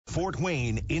Fort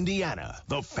Wayne, Indiana,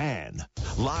 The Fan.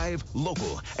 Live,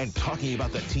 local, and talking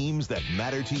about the teams that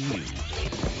matter to you.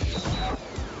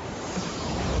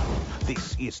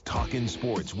 This is Talkin'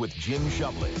 Sports with Jim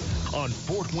Shovlin on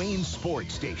Fort Wayne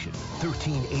Sports Station,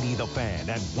 1380 The Fan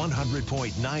and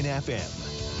 100.9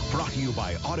 FM. Brought to you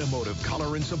by Automotive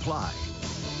Color and Supply.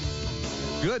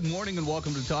 Good morning and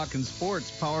welcome to Talkin'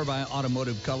 Sports, powered by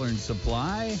Automotive Color and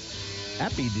Supply.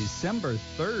 Happy December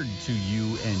 3rd to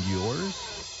you and yours.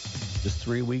 Just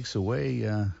 3 weeks away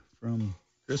from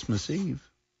Christmas Eve.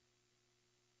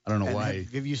 I don't know why.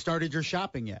 Have you started your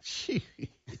shopping yet?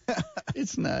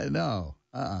 It's not, no.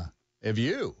 Have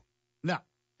you? No.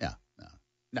 Yeah,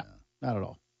 No, not at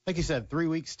all. Like you said, 3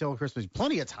 weeks till Christmas.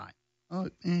 Plenty of time. Oh,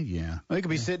 yeah. We could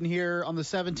be sitting here on the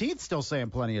 17th still saying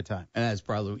plenty of time. And that's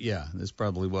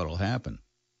probably what'll happen.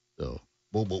 So,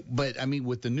 but I mean,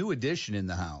 with the new addition in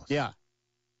the house. Yeah.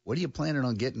 What are you planning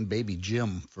on getting baby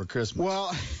Jim for Christmas?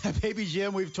 Well, baby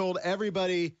Jim, we've told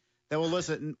everybody that will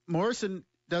listen. Morrison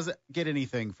doesn't get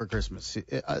anything for Christmas.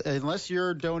 Unless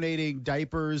you're donating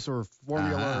diapers or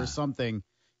formula or something,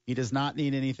 he does not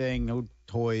need anything. No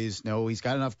toys. No, he's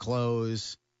got enough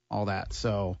clothes, all that.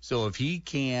 So if he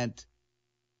can't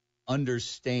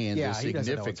understand the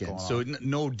significance, so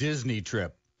no Disney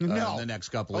trip in the next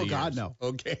couple of years. Oh, God, no.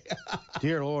 Okay.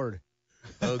 Dear Lord.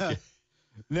 Okay.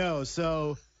 No,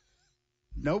 so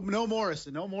no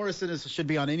Morrison. No Morrison should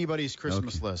be on anybody's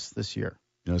Christmas list this year.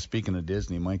 You know, speaking of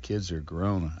Disney, my kids are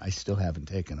grown. I still haven't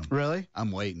taken them. Really?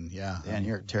 I'm waiting, yeah. Dan,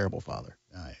 you're a terrible father.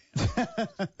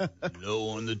 Low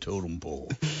on the totem pole.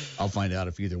 I'll find out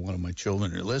if either one of my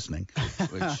children are listening,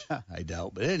 which I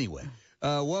doubt. But anyway,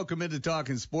 welcome into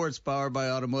Talking Sports, powered by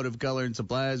Automotive Color and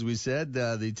Supply. As we said,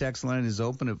 the text line is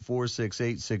open at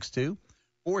 46862.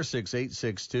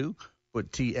 46862.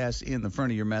 Put TS in the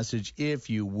front of your message, if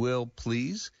you will,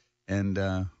 please. And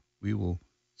we will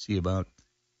see about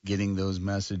getting those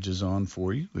messages on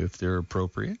for you if they're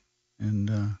appropriate.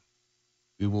 And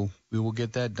we will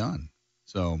get that done.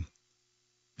 So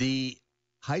the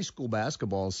high school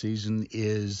basketball season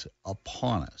is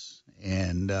upon us.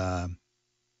 And now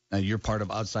you're part of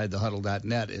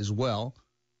OutsideTheHuddle.net as well.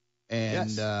 And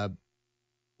yes.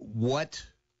 What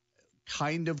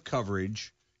kind of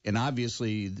coverage, and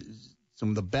obviously some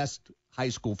of the best high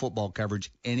school football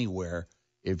coverage anywhere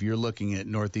if you're looking at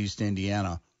Northeast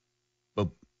Indiana. But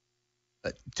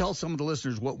tell some of the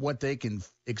listeners what they can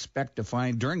expect to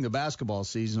find during the basketball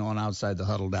season on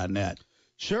OutsideTheHuddle.net.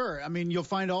 Sure. I mean, you'll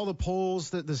find all the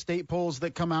polls, the state polls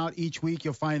that come out each week.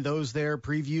 You'll find those there,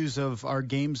 previews of our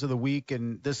games of the week.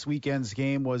 And this weekend's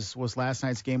game was last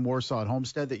night's game, Warsaw at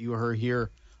Homestead, that you heard here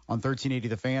on 1380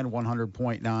 The Fan,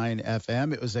 100.9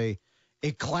 FM. It was a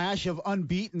clash of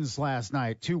unbeatens last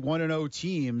night, 2 1-0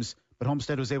 teams, but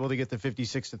Homestead was able to get the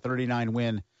 56-39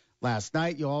 win last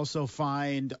night. You'll also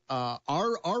find our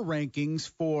rankings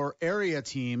for area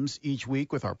teams each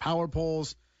week with our power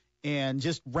polls and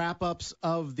just wrap-ups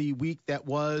of the week that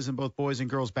was in both boys and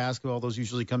girls basketball. Those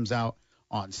usually comes out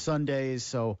on Sundays,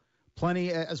 so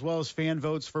plenty, as well as fan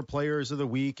votes for players of the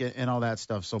week and all that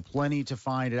stuff. So plenty to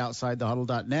find at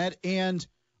OutsideTheHuddle.net, and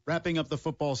wrapping up the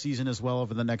football season as well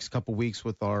over the next couple weeks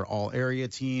with our all-area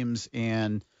teams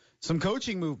and some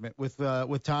coaching movement with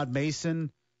Todd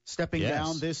Mason stepping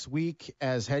down this week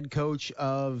as head coach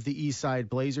of the Eastside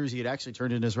Blazers. He had actually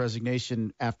turned in his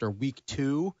resignation after week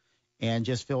 2 and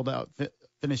just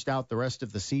finished out the rest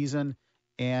of the season.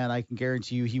 And I can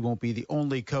guarantee you he won't be the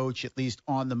only coach, at least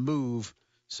on the move.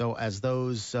 So as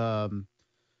those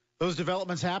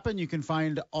developments happen, you can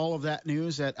find all of that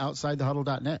news at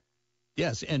OutsideTheHuddle.net.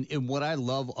 Yes, and what I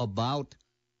love about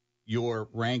your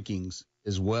rankings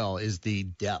as well is the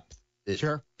depth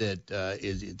that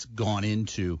it's gone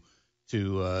into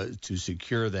to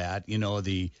secure that. You know,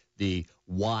 the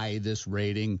why this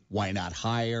rating, why not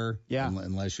higher? Yeah,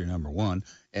 unless you're number one,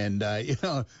 and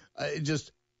and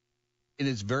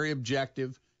it's very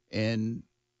objective, and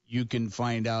you can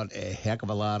find out a heck of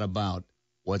a lot about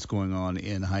what's going on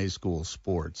in high school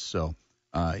sports. So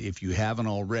if you haven't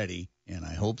already, and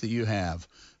I hope that you have,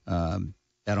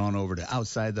 head on over to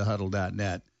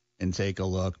OutsideTheHuddle.net and take a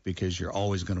look, because you're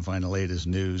always going to find the latest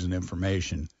news and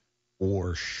information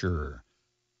for sure.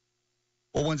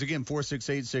 Well, once again,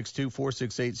 46862,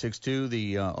 46862,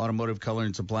 the Automotive Color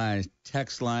and Supply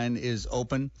text line is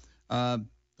open. The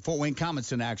Fort Wayne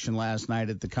Comets in action last night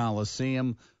at the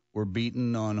Coliseum were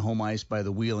beaten on home ice by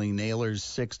the Wheeling Nailers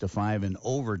 6-5 in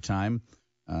overtime.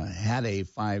 Had a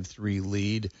 5-3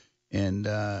 lead, and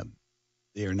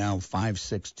they are now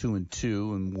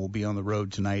 5-6-2-2, and will be on the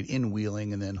road tonight in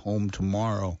Wheeling and then home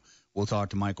tomorrow. We'll talk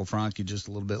to Michael Franke just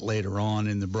a little bit later on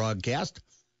in the broadcast.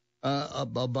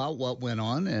 about what went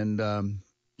on, and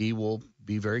he will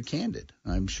be very candid,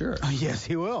 I'm sure. Yes,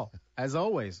 he will. As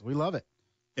always, we love it.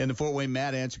 And the Fort Wayne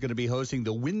Mad Ants are going to be hosting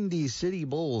the Windy City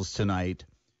Bulls tonight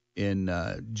in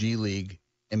G League,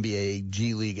 NBA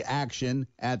G League action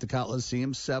at the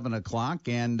Coliseum, 7 o'clock.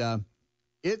 And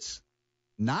it's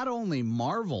not only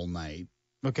Marvel night.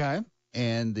 Okay.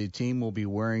 And the team will be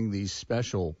wearing these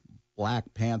special Black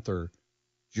Panther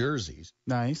jerseys.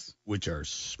 Nice. Which are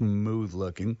smooth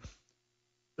looking.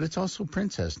 But it's also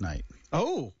Princess night.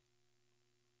 Oh.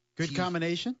 Good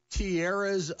combination.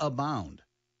 Tiaras abound.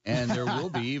 And there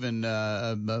will be even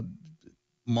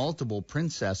multiple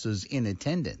princesses in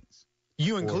attendance.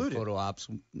 You included. Photo ops,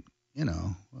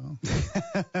 well,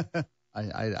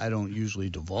 I don't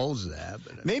usually divulge that.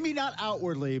 But maybe not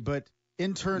outwardly, but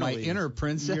internally. My inner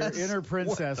princess? Your inner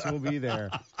princess will be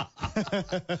there.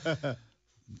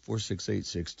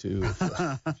 46862. If you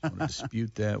want to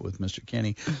dispute that with Mr.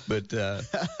 Kenny. But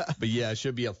yeah, it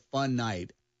should be a fun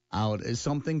night out. It's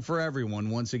something for everyone,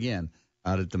 once again,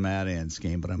 out at the Mad Ants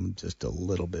game, but I'm just a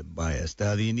little bit biased.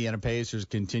 The Indiana Pacers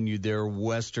continued their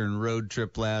Western road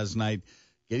trip last night,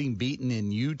 getting beaten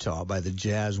in Utah by the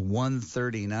Jazz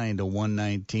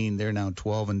 139-119. They're now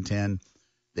 12-10.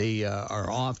 They are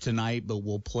off tonight, but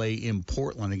will play in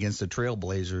Portland against the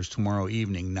Trailblazers tomorrow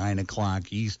evening, 9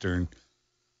 o'clock Eastern.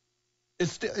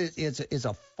 It's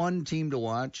a fun team to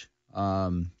watch. I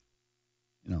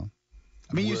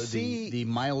mean, you see the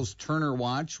Miles Turner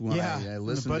watch when I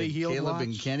listen to Caleb watch.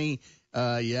 And Kenny.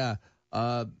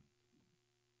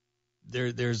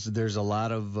 There's a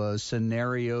lot of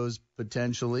scenarios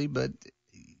potentially, but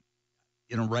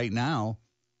right now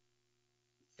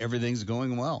everything's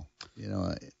going well.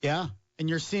 Yeah, and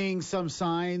you're seeing some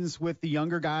signs with the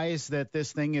younger guys that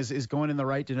this thing is going in the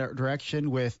right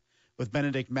direction with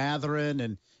Benedict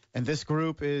Mathurin and this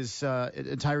group is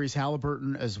Tyrese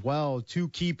Halliburton as well. Two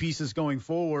key pieces going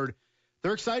forward.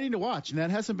 They're exciting to watch, and that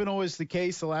hasn't been always the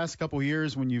case the last couple of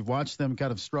years when you've watched them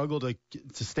kind of struggle to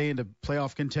stay into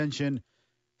playoff contention.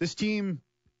 This team,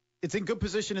 it's in good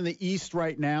position in the East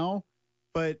right now,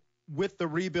 but with the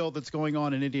rebuild that's going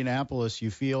on in Indianapolis,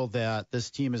 you feel that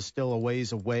this team is still a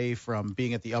ways away from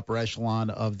being at the upper echelon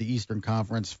of the Eastern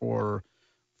Conference for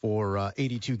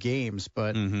 82 games,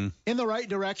 but in the right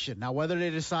direction. Now, whether they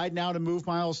decide now to move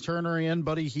Miles Turner in,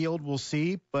 Buddy Hield, we'll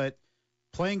see, but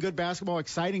playing good basketball,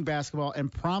 exciting basketball,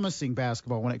 and promising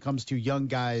basketball when it comes to young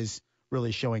guys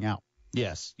really showing out.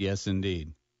 Yes,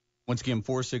 indeed. Once again,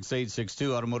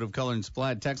 46862, Automotive Color and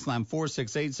Supply. Text line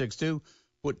 46862.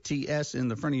 Put TS in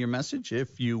the front of your message,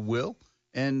 if you will.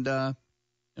 And I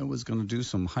was going to do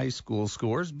some high school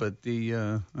scores, but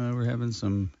we're having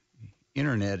some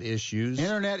internet issues.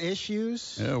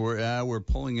 Yeah, we're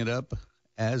pulling it up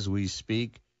as we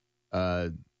speak.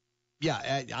 I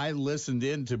listened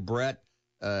in to Brett,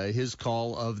 his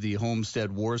call of the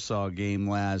Homestead Warsaw game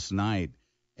last night,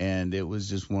 and it was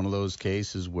just one of those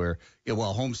cases where,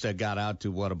 Homestead got out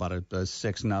to about a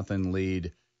 6-0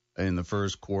 lead in the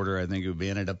first quarter. I think it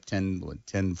ended up 10-4,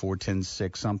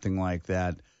 10-6, something like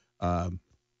that.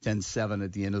 10-7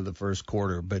 at the end of the first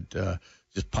quarter, but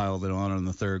just piled it on in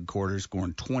the third quarter,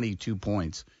 scoring 22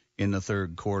 points in the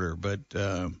third quarter. But,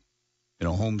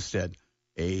 Homestead,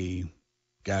 about a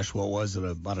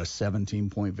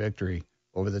 17-point victory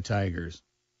over the Tigers.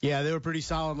 Yeah, they were pretty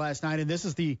solid last night. And this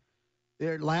is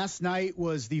last night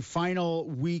was the final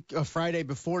week of Friday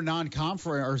before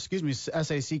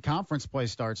SAC conference play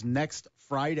starts. Next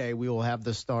Friday, we will have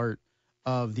the start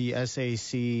of the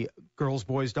SAC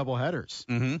girls-boys doubleheaders.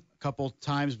 A couple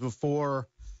times before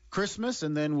Christmas,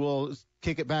 and then we'll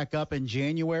kick it back up in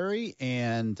January,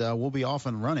 and we'll be off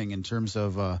and running in terms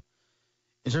of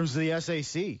the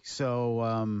SAC.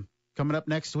 So coming up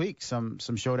next week, some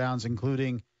showdowns,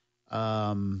 including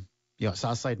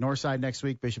Southside, Northside next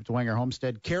week, Bishop Dwenger,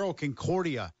 Homestead, Carroll,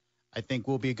 Concordia. I think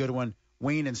will be a good one.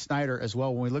 Wayne and Snyder as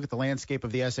well. When we look at the landscape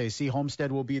of the SAC,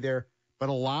 Homestead will be there, but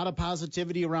a lot of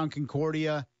positivity around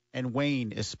Concordia and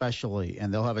Wayne especially,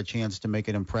 and they'll have a chance to make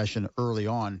an impression early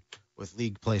on with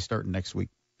league play starting next week.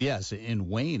 Yes, in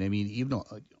Wayne, I mean, even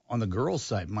on the girls'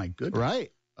 side, my goodness.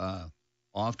 Right.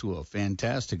 Off to a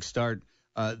fantastic start.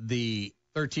 The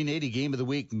 1380 game of the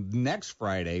week next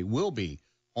Friday will be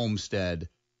Homestead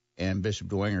and Bishop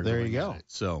Dwenger. There you go.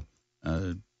 So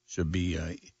should be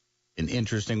an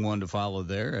interesting one to follow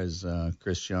there as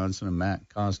Chris Johnson and Matt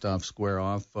Kostoff square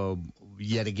off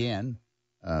yet again.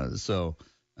 So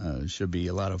should be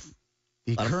a lot of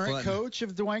the current coach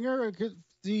of Dwenger, or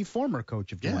the former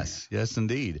coach of Dwenger. Yes,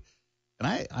 indeed.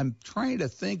 And I'm trying to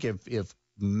think if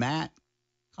Matt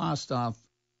Kostoff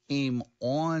came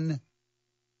on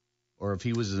or if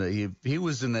he was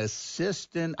an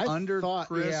assistant under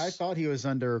Chris. Yeah, I thought he was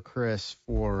under Chris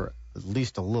for at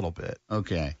least a little bit.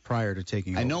 Okay. Prior to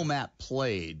taking over. I know Matt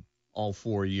played all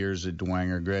 4 years at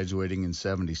Dwenger, graduating in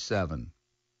 1977.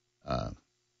 So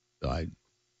I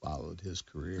followed his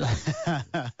career.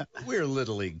 We're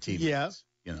Little League teammates. Yeah.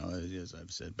 You know, as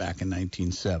I've said, back in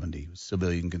 1970,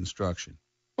 civilian construction.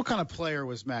 What kind of player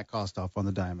was Matt Kostoff on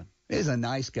the diamond? He's a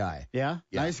nice guy. Yeah?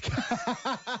 Yeah. Nice guy.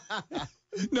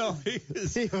 No, he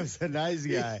was a nice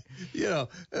guy. You know,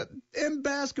 and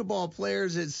basketball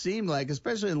players, it seemed like,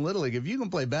 especially in Little League, if you can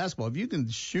play basketball, if you can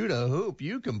shoot a hoop,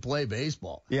 you can play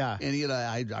baseball. Yeah. And, you know,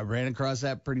 I ran across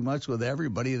that pretty much with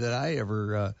everybody that I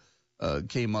ever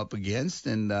came up against.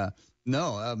 And,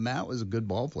 Matt was a good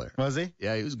ball player. Was he?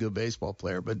 Yeah, he was a good baseball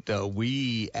player. But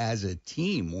we, as a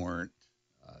team, weren't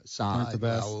the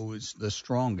best. It was the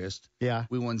strongest. Yeah.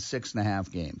 We won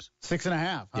 6.5 games. 6.5,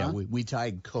 huh? Yeah, we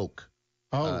tied Coke.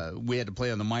 Oh. We had to play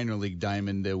on the minor league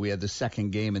diamond. We had the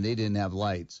second game, and they didn't have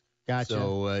lights. Gotcha.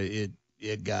 So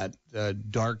it got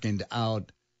darkened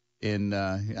out in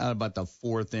about the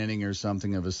fourth inning or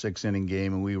something of a 6-inning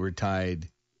game, and we were tied,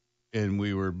 and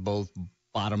we were both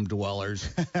bottom dwellers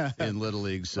in Little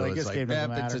League. So well, it's like,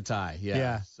 it's a tie.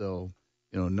 Yeah. So,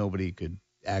 you know, nobody could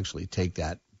actually take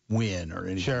that win or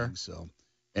anything. Sure. So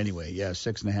anyway,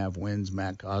 6.5 wins.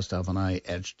 Matt Kostoff and I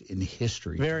etched in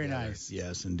history. Very together. nice.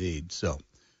 Yes, indeed. So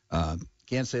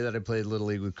can't say that I played Little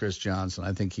League with Chris Johnson.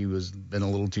 I think he been a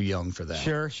little too young for that.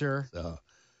 Sure. So,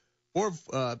 or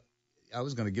I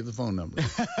was going to give the phone number.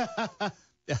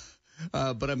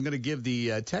 But I'm going to give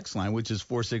the text line, which is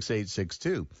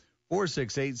 46862.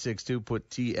 46862. Put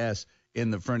TS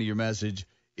in the front of your message,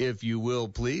 if you will,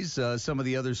 please. Some of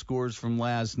the other scores from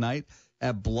last night.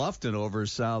 At Bluffton over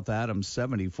South Adams,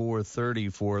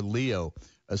 74-30 for Leo,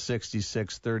 a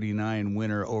 66-39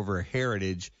 winner over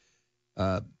Heritage.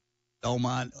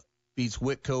 Belmont beats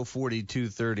Whitco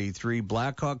 42-33.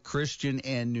 Blackhawk, Christian,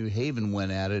 and New Haven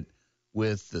went at it,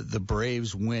 with the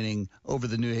Braves winning over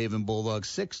the New Haven Bulldogs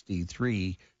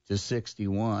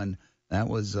 63-61. That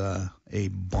was a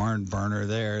barn burner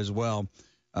there as well.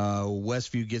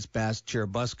 Westview gets past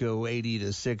Cherubusco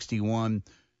 80-61,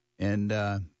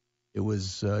 and it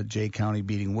was Jay County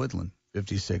beating Woodland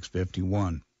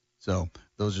 56-51. So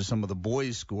those are some of the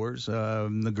boys' scores.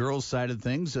 The girls' side of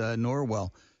things,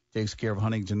 Norwell takes care of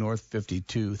Huntington North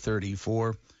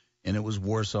 52-34, and it was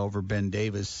Warsaw over Ben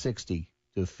Davis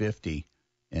 60-50.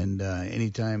 And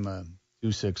anytime a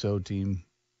 2-6-0 team,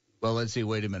 well, let's see.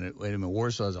 Wait a minute.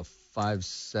 Warsaw is a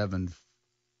 5-7.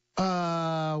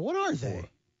 What are they?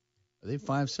 Are they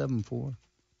 5-7-4?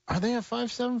 Are they a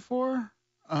 5-7-4?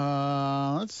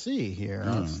 Let's see here.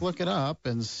 Let's look it up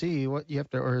and see what you have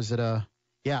to, or is it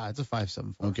it's a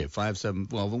 5-7-4. Okay,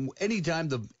 5-7. Well,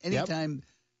 anytime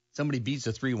somebody beats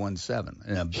a 3-1-7.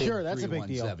 And a big sure, that's a big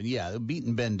deal. Yeah,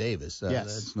 beating Ben Davis. Yes.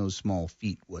 That's no small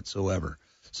feat whatsoever.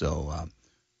 So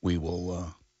we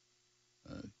will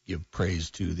give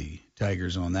praise to the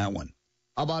Tigers on that one.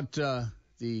 How about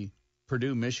the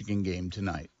Purdue-Michigan game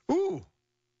tonight? Ooh,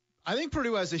 I think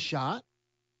Purdue has a shot.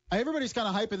 Everybody's kind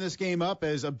of hyping this game up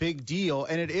as a big deal,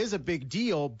 and it is a big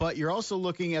deal, but you're also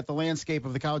looking at the landscape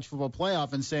of the college football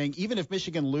playoff and saying, even if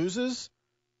Michigan loses,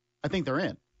 I think they're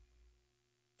in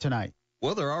tonight.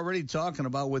 Well, they're already talking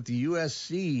about what the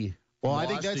USC I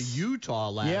think to Utah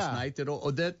last night.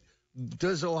 That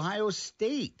does Ohio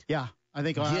State. Yeah, I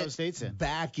think Ohio State's in.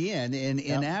 Back in,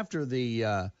 and after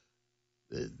the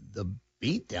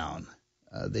beatdown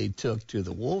they took to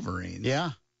the Wolverines. Yeah.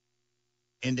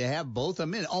 And to have both of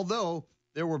them in, although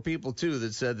there were people, too,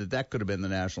 that said that could have been the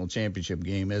national championship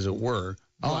game, as it were.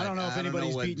 Oh, I don't know if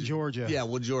anybody's beaten Georgia. Yeah,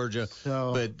 well, Georgia.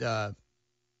 So, but,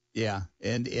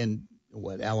 and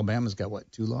what, Alabama's got,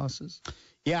 2 losses?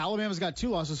 Yeah, Alabama's got 2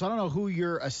 losses, so I don't know who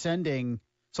you're ascending.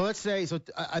 So let's say,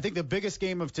 I think the biggest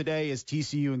game of today is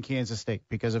TCU and Kansas State,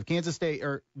 because if Kansas State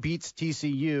beats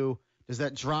TCU, does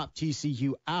that drop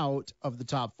TCU out of the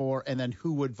top 4, and then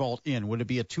who would vault in? Would it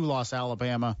be a 2-loss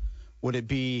Alabama? Would it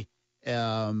be a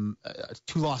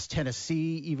 2-loss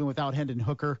Tennessee, even without Hendon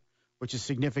Hooker, which is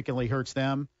significantly hurts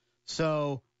them?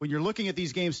 So when you're looking at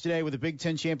these games today with the Big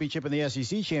Ten championship and the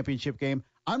SEC championship game,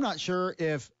 I'm not sure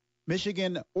if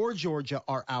Michigan or Georgia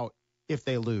are out if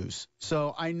they lose.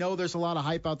 So I know there's a lot of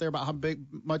hype out there about how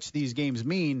much these games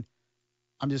mean.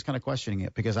 I'm just kind of questioning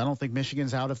it because I don't think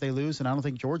Michigan's out if they lose, and I don't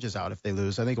think Georgia's out if they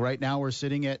lose. I think right now we're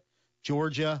sitting at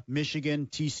Georgia, Michigan,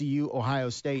 TCU,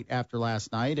 Ohio State after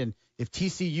last night. And if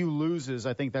TCU loses,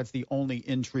 I think that's the only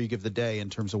intrigue of the day in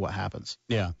terms of what happens.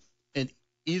 Yeah. And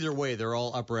either way, they're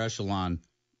all upper echelon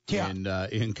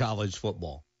in college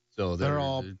football. So they're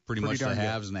all pretty much the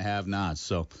haves and the have-nots.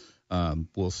 So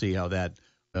we'll see how that.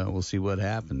 We'll see what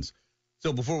happens.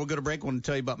 So before we go to break, I want to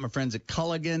tell you about my friends at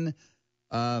Culligan.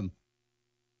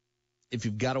 If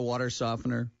you've got a water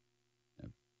softener,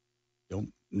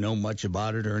 don't know much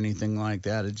about it or anything like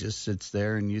that. It just sits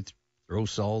there and you throw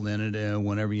salt in it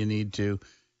whenever you need to,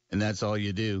 and that's all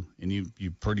you do. And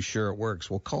you're pretty sure it works.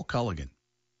 Well, call Culligan.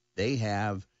 They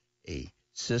have a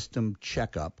system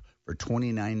checkup for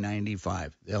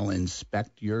 $29.95. They'll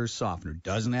inspect your softener.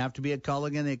 Doesn't have to be a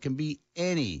Culligan. It can be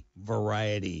any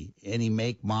variety, any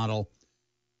make, model.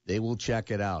 They will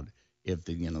check it out. If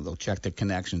they'll check the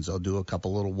connections. They'll do a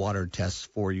couple little water tests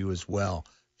for you as well,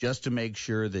 just to make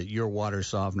sure that your water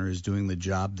softener is doing the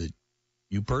job that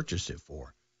you purchased it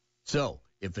for. So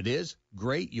if it is,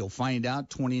 great. You'll find out.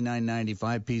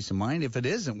 $29.95, peace of mind. If it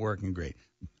isn't working great,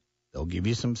 they'll give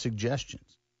you some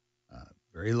suggestions.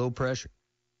 Very low pressure.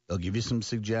 They'll give you some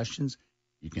suggestions.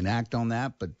 You can act on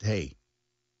that. But, hey,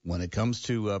 when it comes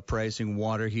to pricing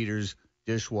water heaters,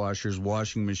 dishwashers,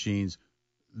 washing machines,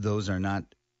 those are not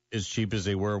as cheap as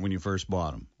they were when you first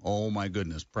bought them. Oh, my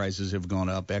goodness. Prices have gone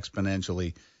up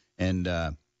exponentially, and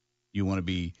you want to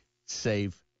be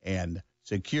safe and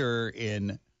secure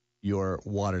in your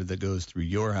water that goes through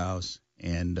your house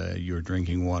and your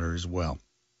drinking water as well.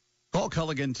 Call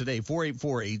Culligan today,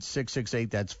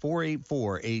 484-8668. That's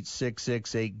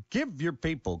 484-8668. Give your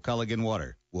people Culligan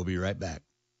water. We'll be right back.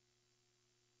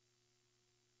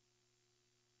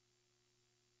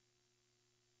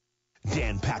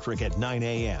 Dan Patrick at 9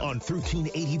 a.m. on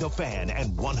 1380 The Fan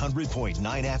and 100.9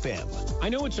 FM. I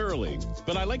know it's early,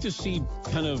 but I like to see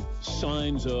kind of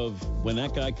signs of when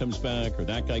that guy comes back or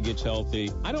that guy gets healthy.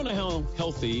 I don't know how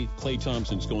healthy Klay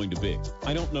Thompson's going to be.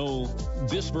 I don't know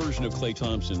this version of Klay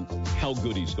Thompson, how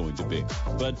good he's going to be.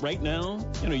 But right now,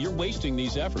 you're wasting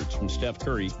these efforts from Steph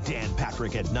Curry. Dan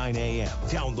Patrick at 9 a.m.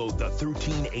 Download the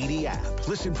 1380 app.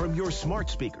 Listen from your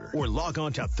smart speaker or log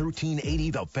on to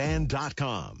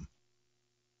 1380thefan.com.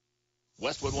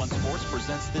 Westwood One Sports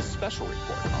presents this special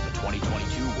report on the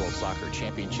 2022 World Soccer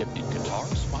Championship in Qatar,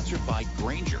 sponsored by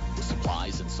Grainger, with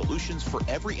supplies and solutions for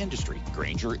every industry.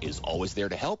 Grainger is always there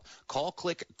to help. Call,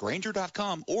 click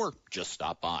Grainger.com, or just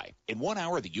stop by. In 1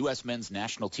 hour, the U.S. men's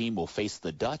national team will face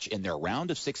the Dutch in their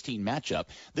round of 16 matchup.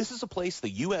 This is a place the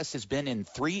U.S. has been in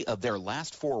 3 of their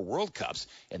last 4 World Cups,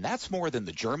 and that's more than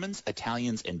the Germans,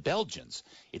 Italians, and Belgians.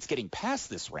 It's getting past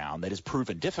this round that has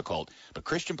proven difficult, but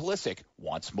Christian Pulisic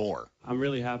wants more. I'm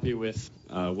really happy with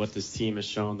what this team has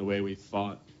shown, the way we've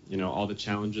fought, all the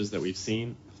challenges that we've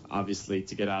seen. Obviously,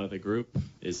 to get out of the group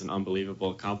is an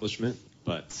unbelievable accomplishment,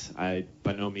 but I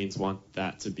by no means want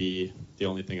that to be the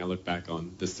only thing I look back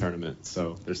on this tournament.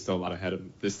 So there's still a lot ahead of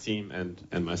this team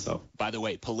and myself. By the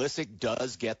way, Pulisic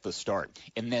does get the start.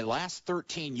 In their last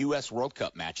 13 U.S. World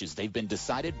Cup matches, they've been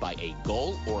decided by a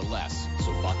goal or less.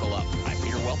 So buckle up. I'm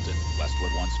Peter Welton,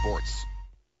 Westwood One Sports.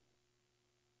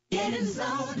 Get in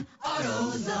zone,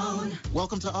 AutoZone.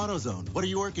 Welcome to AutoZone. What are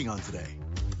you working on today?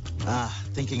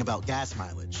 Thinking about gas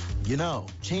mileage.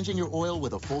 Changing your oil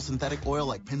with a full synthetic oil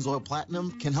like Pennzoil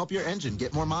Platinum can help your engine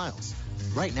get more miles.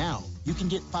 Right now, you can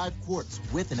get 5 quarts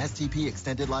with an STP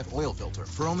extended life oil filter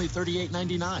for only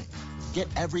 $38.99. Get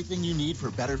everything you need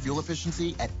for better fuel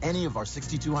efficiency at any of our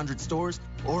 6,200 stores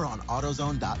or on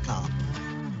AutoZone.com.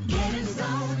 Get in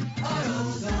zone,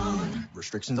 AutoZone.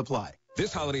 Restrictions apply.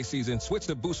 This holiday season, switch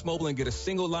to Boost Mobile and get a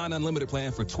single line unlimited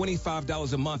plan for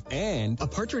 $25 a month and a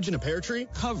partridge in a pear tree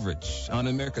coverage on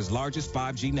America's largest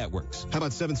 5G networks. How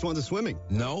about 7 swans of swimming?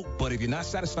 No, but if you're not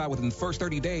satisfied within the first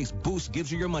 30 days, Boost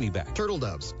gives you your money back. Turtle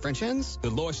doves, French hens? The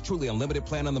lowest truly unlimited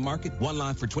plan on the market, 1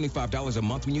 line for $25 a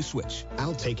month when you switch.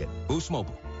 I'll take it. Boost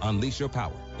Mobile. Unleash your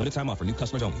power. Limited time offer. New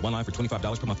customers only. 1 line for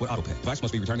 $25 per month with autopay. Device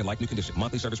must be returned in like new condition.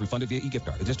 Monthly service refunded via e-gift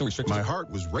card. Additional restrictions. My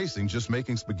heart was racing just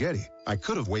making spaghetti. I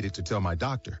could have waited to tell my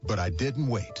doctor, but I didn't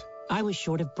wait. I was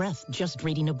short of breath just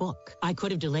reading a book. I could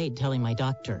have delayed telling my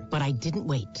doctor, but I didn't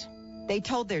wait. They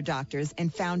told their doctors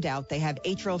and found out they have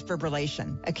atrial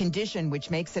fibrillation, a condition which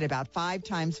makes it about 5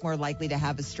 times more likely to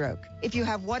have a stroke. If you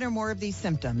have 1 or more of these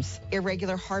symptoms,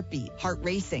 irregular heartbeat, heart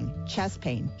racing, chest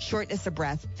pain, shortness of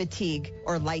breath, fatigue,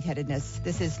 or lightheadedness,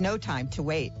 this is no time to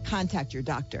wait. Contact your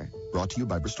doctor. Brought to you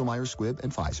by Bristol-Myers Squibb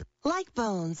and Pfizer. Like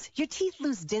bones, your teeth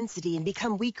lose density and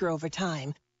become weaker over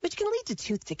time, which can lead to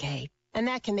tooth decay. And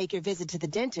that can make your visit to the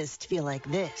dentist feel like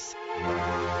this.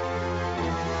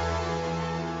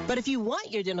 But if you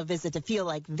want your dental visit to feel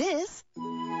like this,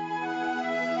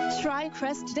 try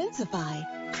Crest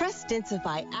Densify. Crest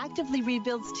Densify actively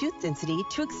rebuilds tooth density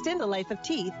to extend the life of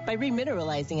teeth by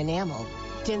remineralizing enamel.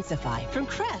 Densify from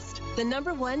Crest, the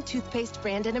 #1 toothpaste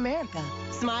brand in America.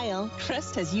 Smile,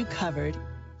 Crest has you covered.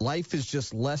 Life is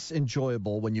just less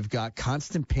enjoyable when you've got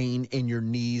constant pain in your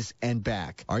knees and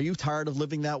back. Are you tired of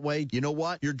living that way? You know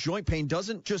what? Your joint pain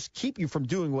doesn't just keep you from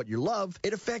doing what you love.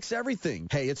 It affects everything.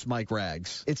 Hey, it's Mike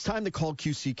Rags. It's time to call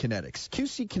QC Kinetics.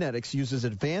 QC Kinetics uses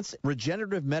advanced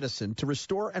regenerative medicine to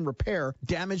restore and repair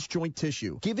damaged joint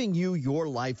tissue, giving you your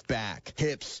life back.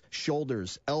 Hips,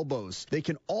 shoulders, elbows, they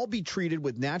can all be treated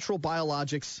with natural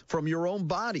biologics from your own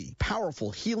body.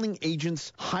 Powerful healing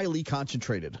agents, highly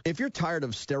concentrated. If you're tired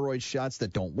of steroid shots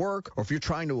that don't work, or if you're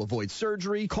trying to avoid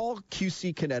surgery, call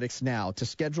QC Kinetics now to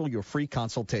schedule your free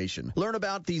consultation. Learn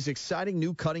about these exciting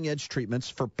new cutting-edge treatments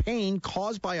for pain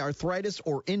caused by arthritis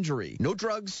or injury. No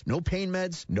drugs, no pain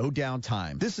meds, no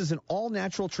downtime. This is an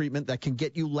all-natural treatment that can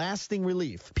get you lasting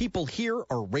relief. People here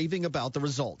are raving about the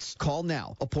results. Call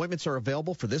now. Appointments are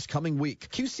available for this coming week.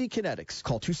 QC Kinetics.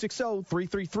 Call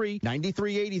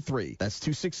 260-333-9383. That's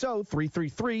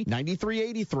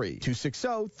 260-333-9383.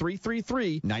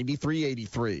 260-333-9383.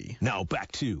 Now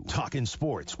back to Talkin'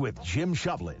 Sports with Jim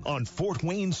Shovlin on Fort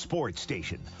Wayne Sports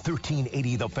Station,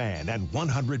 1380 The Fan and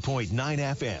 100.9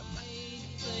 FM.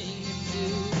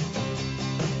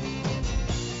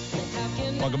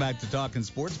 Welcome back to Talkin'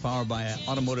 Sports, powered by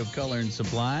Automotive Color and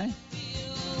Supply.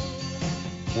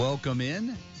 Welcome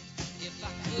in.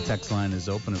 The text line is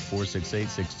open at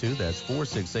 46862. That's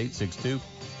 46862.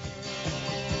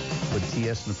 Put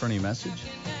TS in the front of your message.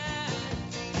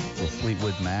 With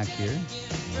Fleetwood Mac here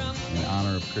in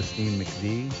honor of Christine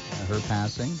McVie, her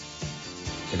passing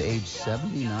at age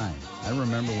 79. I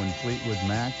remember when Fleetwood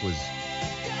Mac was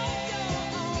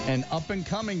an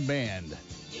up-and-coming band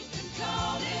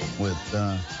with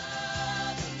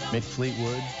Mick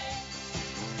Fleetwood,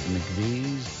 the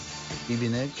McVies, Stevie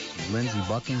Nicks, Lindsey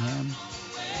Buckingham.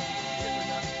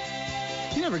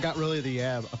 She never got really the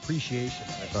appreciation.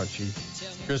 I thought she.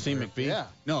 Christine McVie? Yeah.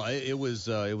 No, it was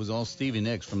all Stevie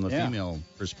Nicks from the female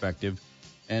perspective,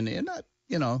 and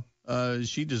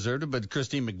she deserved it, but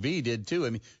Christine McVie did too. I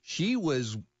mean, she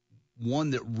was one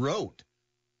that wrote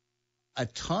a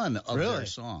ton of their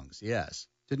songs. Yes,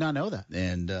 did not know that.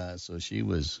 And so she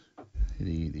was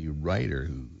the writer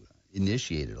who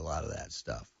initiated a lot of that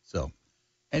stuff. So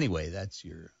anyway, that's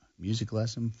your music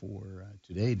lesson for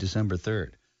today, December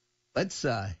 3rd. Let's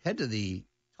head to the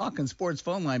Talkin' Sports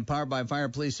phone line, powered by Fire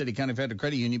Police City County Federal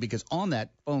Credit Union, because on that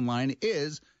phone line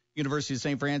is University of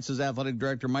St. Francis Athletic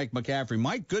Director Mike McCaffrey.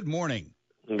 Mike, good morning.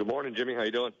 Good morning, Jimmy. How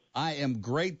you doing? I am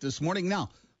great this morning. Now,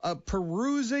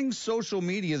 perusing social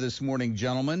media this morning,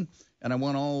 gentlemen, and I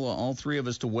want all three of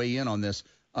us to weigh in on this.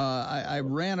 I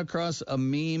ran across a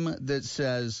meme that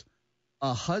says,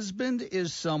 a husband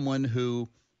is someone who,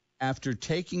 after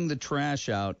taking the trash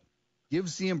out,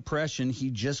 gives the impression he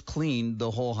just cleaned the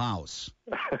whole house.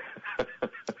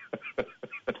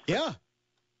 Yeah.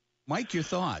 Mike, your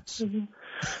thoughts?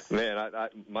 Man,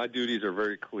 my duties are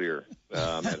very clear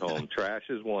at home. Trash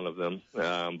is one of them,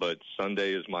 but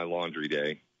Sunday is my laundry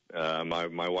day.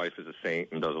 My wife is a saint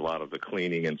and does a lot of the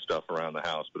cleaning and stuff around the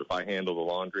house, but if I handle the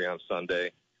laundry on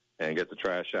Sunday and get the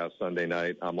trash out Sunday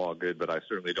night, I'm all good, but I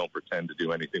certainly don't pretend to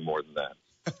do anything more than that.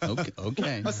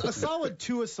 Okay. A solid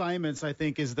 2 assignments, I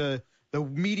think, is the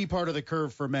meaty part of the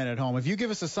curve for men at home. If you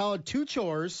give us a solid 2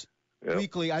 chores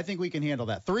weekly, I think we can handle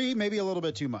that. 3, maybe a little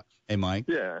bit too much. Hey, Mike.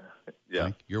 Yeah.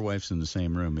 Mike, your wife's in the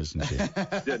same room, isn't she?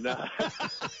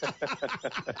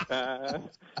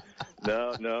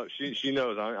 No. She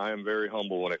knows I am very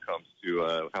humble when it comes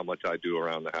to how much I do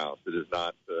around the house. It is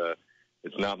not.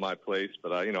 It's not my place,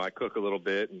 but I cook a little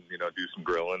bit and do some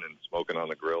grilling and smoking on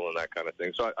the grill and that kind of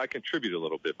thing. So I contribute a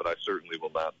little bit, but I certainly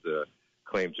will not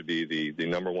claim to be the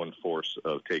number one force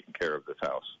of taking care of this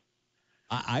house.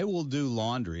 I will do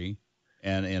laundry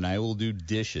and I will do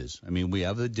dishes. I mean, we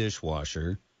have the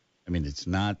dishwasher. I mean, it's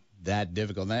not that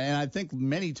difficult. And I think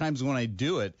many times when I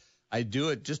do it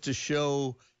just to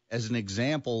show as an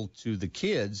example to the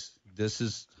kids, this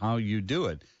is how you do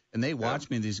it. And they watch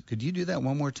me. These, could you do that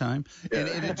one more time? And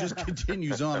it just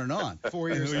continues on and on. 4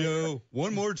 years later.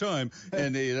 One more time.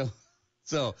 And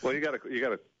so. Well, you got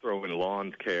to throw in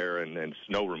lawn care and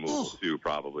snow removal too,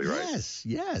 probably, right?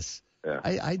 Yes. Yeah.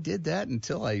 I did that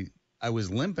until I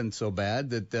was limping so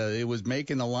bad that it was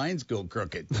making the lines go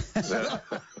crooked.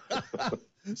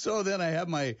 So then I had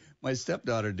my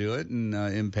stepdaughter do it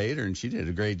and paid her, and she did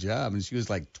a great job. And she was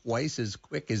like twice as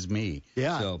quick as me.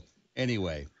 Yeah. So.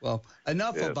 Anyway, well,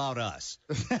 enough about us.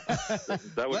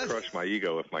 That would crush my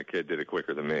ego if my kid did it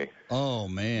quicker than me. Oh,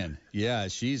 man. Yeah,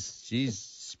 she's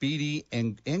speedy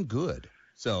and good.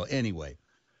 So, anyway,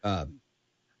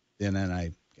 then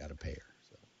I got to pay her.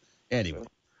 So, anyway,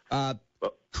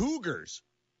 Cougars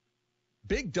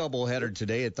Big doubleheader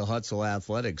today at the Hutzel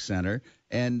Athletic Center,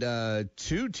 and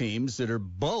two teams that are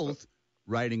both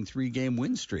riding 3-game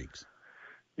win streaks.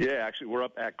 Yeah, actually, we're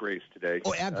up at Grace today.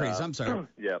 Oh, at Grace. I'm sorry.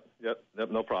 Yep,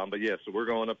 no problem. But, yeah, so we're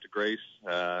going up to Grace,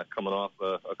 coming off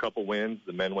a couple wins.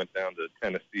 The men went down to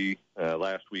Tennessee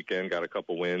last weekend, got a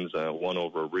couple wins, won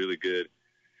over a really good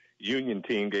Union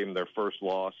team, gave them their first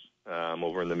loss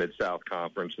over in the Mid-South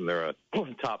Conference, and they're a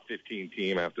top 15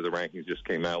 team after the rankings just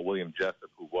came out. William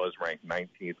Jessup, who was ranked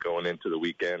 19th going into the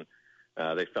weekend,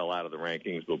 they fell out of the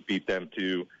rankings, but beat them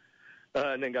too.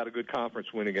 And then got a good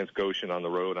conference win against Goshen on the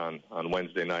road on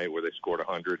Wednesday night where they scored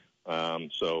 100.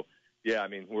 So, yeah, I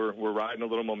mean, we're riding a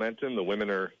little momentum. The women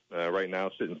are right now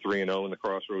sitting 3-0 in the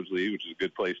Crossroads League, which is a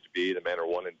good place to be. The men are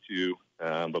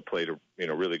 1-2, but played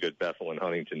really good Bethel and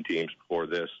Huntington teams before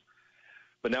this.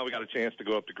 But now we got a chance to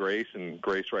go up to Grace, and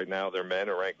Grace right now, their men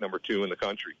are ranked number 2 in the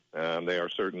country. They are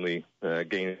certainly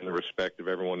gaining the respect of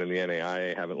everyone in the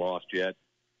NAIA, haven't lost yet.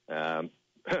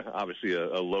 Obviously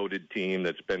a loaded team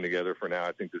that's been together for now.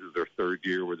 I think this is their third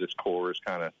year where this core is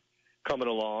kind of coming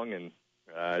along, and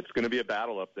it's going to be a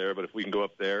battle up there. But if we can go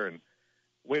up there and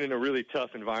win in a really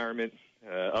tough environment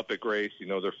up at Grace,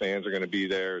 their fans are going to be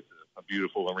there. It's a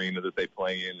beautiful arena that they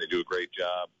play in. They do a great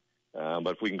job.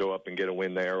 But if we can go up and get a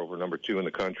win there over number 2 in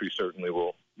the country, certainly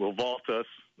will vault us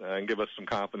and give us some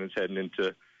confidence heading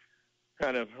into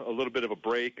kind of a little bit of a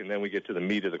break, and then we get to the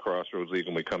meat of the Crossroads League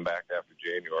when we come back after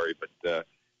January. But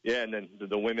yeah, and then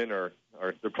the women they're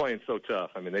playing so tough.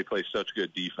 I mean, they play such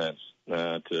good defense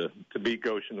to beat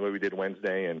Goshen the way we did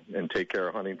Wednesday and take care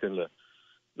of Huntington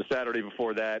the Saturday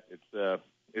before that.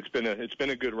 It's been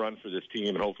a good run for this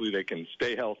team, and hopefully they can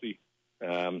stay healthy,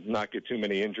 not get too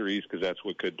many injuries, because that's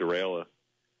what could derail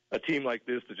a team like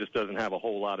this that just doesn't have a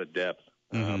whole lot of depth.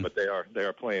 But they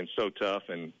are playing so tough,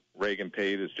 and Reagan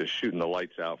Pate is just shooting the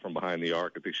lights out from behind the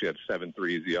arc. I think she had 7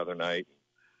 threes the other night.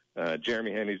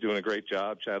 Jeremy Henny's doing a great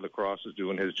job. Chad Lacrosse is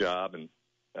doing his job, and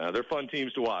they're fun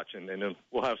teams to watch. And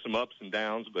we'll have some ups and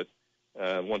downs, but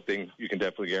one thing you can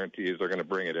definitely guarantee is they're going to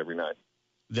bring it every night.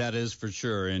 That is for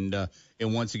sure. And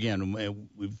once again,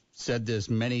 we've said this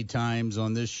many times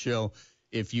on this show.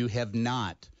 If you have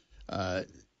not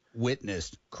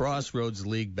witnessed Crossroads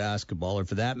League basketball, or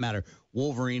for that matter,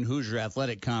 Wolverine Hoosier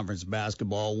Athletic Conference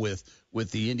basketball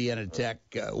with the Indiana Tech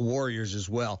Warriors as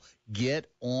well, get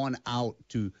on out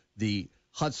to the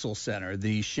Hutzel Center,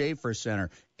 the Schaefer Center,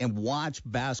 and watch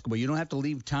basketball. You don't have to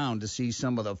leave town to see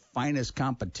some of the finest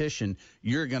competition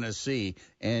you're going to see.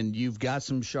 And you've got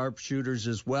some sharpshooters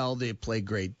as well. They play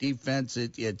great defense.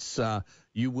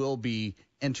 You will be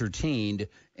entertained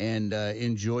and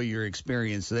enjoy your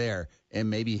experience there, and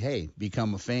maybe, hey,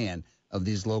 become a fan of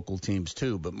these local teams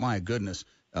too. But my goodness,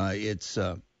 I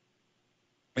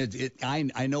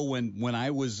know when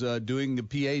I was doing the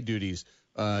PA duties,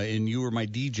 and you were my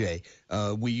DJ,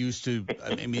 we used to,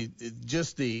 I mean,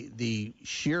 just the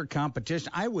sheer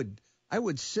competition. I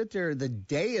would sit there the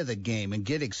day of the game and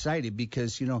get excited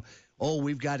because,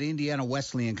 we've got Indiana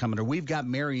Wesleyan coming, or we've got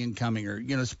Marion coming,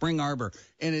 or, Spring Arbor.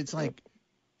 And it's like,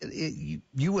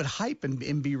 you would hype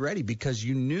and be ready because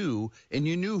you knew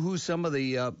who some of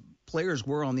the players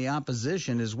were on the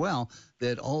opposition as well,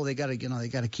 that, they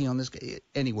got to key on this guy.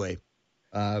 Anyway,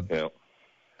 yeah.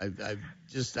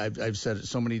 I've said it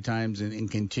so many times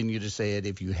and continue to say it.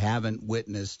 If you haven't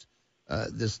witnessed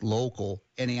this local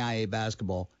NAIA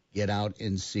basketball, get out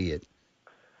and see it.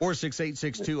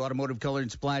 46862 Automotive Color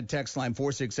and Supply text line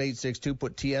 46862.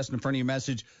 Put TS in front of your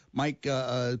message. Mike,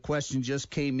 a question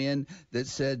just came in that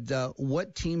said,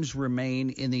 what teams remain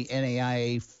in the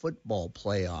NAIA football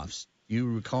playoffs? Do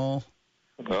you recall?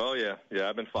 Oh, yeah,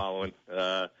 I've been following.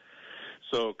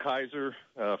 So Kaiser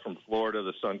from Florida,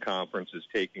 the Sun Conference, is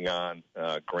taking on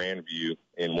Grandview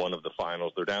in one of the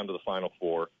finals. They're down to the Final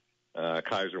Four.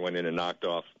 Kaiser went in and knocked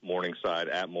off Morningside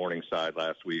at Morningside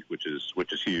last week, which is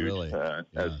huge. Really?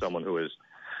 As someone who has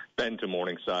been to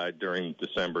Morningside during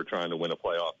December trying to win a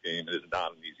playoff game, it is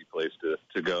not an easy place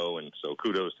to go, and so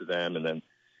kudos to them. And then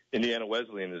Indiana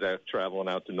Wesleyan is traveling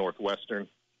out to Northwestern,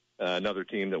 another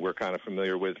team that we're kind of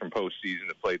familiar with from postseason.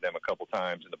 That played them a couple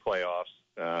times in the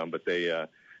playoffs, but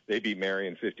they beat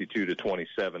Marion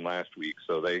 52-27 last week.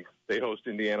 So they host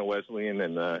Indiana Wesleyan,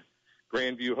 and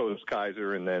Grandview hosts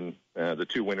Kaiser, and then the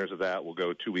two winners of that will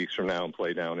go 2 weeks from now and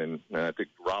play down in, I think,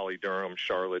 Raleigh, Durham,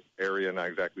 Charlotte area. Not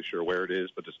exactly sure where it is,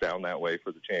 but it's down that way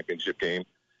for the championship game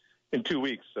in 2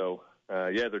 weeks. So,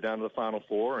 they're down to the Final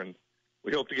Four, and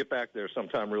we hope to get back there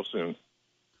sometime real soon.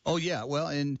 Oh, yeah. Well,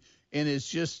 and it's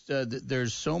just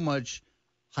there's so much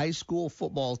high school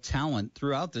football talent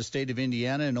throughout the state of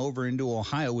Indiana and over into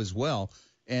Ohio as well.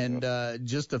 And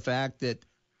just the fact that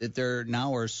that there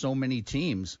now are so many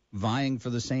teams vying for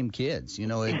the same kids.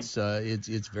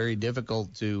 It's very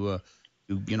difficult to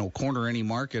corner any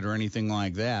market or anything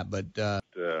like that. But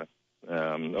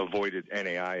avoided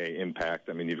NAIA impact.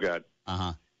 I mean, you've got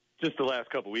just the last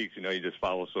couple of weeks. You just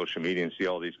follow social media and see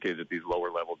all these kids at these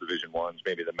lower level Division I's,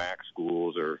 maybe the MAC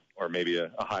schools or maybe a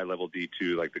high level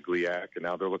D2 like the GLIAC, and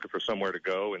now they're looking for somewhere to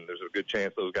go, and there's a good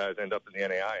chance those guys end up in the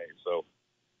NAIA. So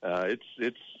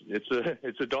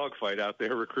it's a dogfight out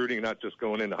there recruiting, not just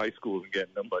going into high schools and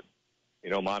getting them, but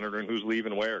monitoring who's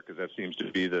leaving where, because that seems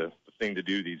to be the thing to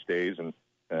do these days. And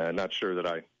not sure that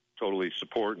I totally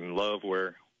support and love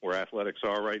where athletics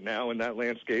are right now in that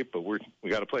landscape, but we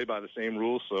got to play by the same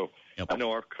rules. So I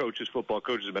know our football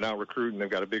coaches have been out recruiting. They've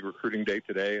got a big recruiting day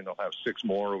today, and they'll have 6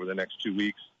 more over the next 2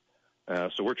 weeks.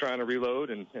 So we're trying to reload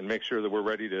and make sure that we're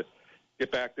ready to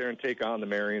get back there and take on the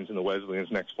Marians and the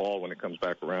Wesleyans next fall when it comes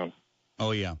back around.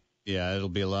 Oh, yeah. Yeah, it'll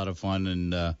be a lot of fun,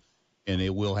 and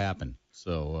it will happen.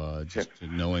 So just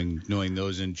knowing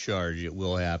those in charge, it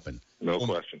will happen. No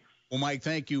question. Well, Mike,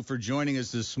 thank you for joining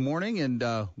us this morning, and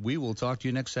we will talk to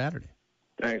you next Saturday.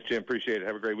 Thanks, Jim. Appreciate it.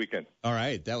 Have a great weekend. All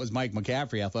right. That was Mike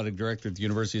McCaffrey, athletic director at the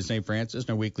University of St. Francis,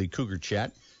 in our weekly Cougar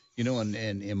Chat.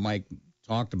 And Mike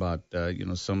talked about,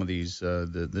 some of these,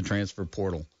 the transfer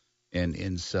portal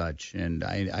and such. And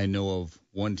I know of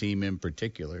one team in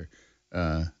particular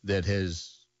that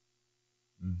has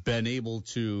been able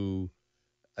to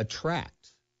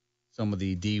attract some of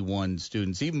the D1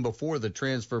 students, even before the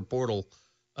transfer portal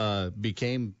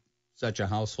became such a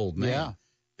household name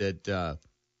that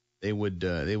they would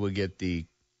get the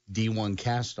D1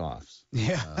 cast-offs.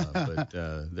 Yeah. But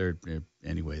they're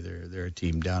a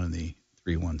team down in the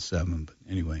 317. But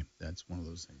anyway, that's one of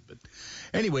those things. But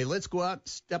anyway, let's go out,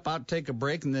 step out, take a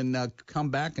break, and then come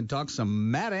back and talk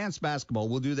some Mad Ants basketball.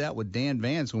 We'll do that with Dan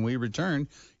Vance when we return.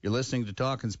 You're listening to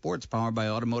Talkin' Sports, powered by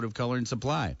Automotive Color and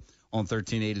Supply on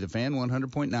 1380 The Fan,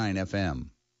 100.9 FM.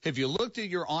 If you looked at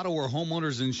your auto or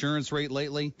homeowner's insurance rate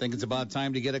lately, think it's about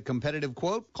time to get a competitive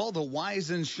quote? Call the Wise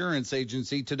Insurance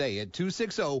Agency today at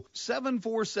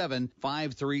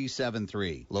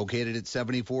 260-747-5373. Located at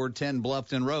 7410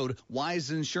 Bluffton Road, Wise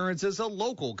Insurance is a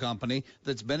local company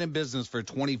that's been in business for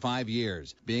 25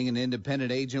 years. Being an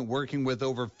independent agent working with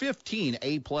over 15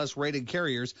 A-plus rated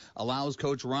carriers allows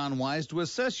Coach Ron Wise to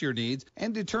assess your needs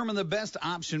and determine the best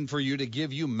option for you to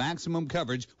give you maximum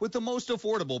coverage with the most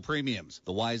affordable premiums.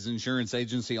 The Wise Insurance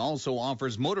Agency also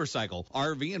offers motorcycle,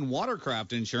 RV, and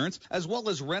watercraft insurance, as well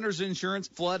as renter's insurance,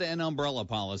 flood, and umbrella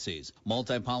policies.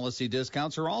 Multi-policy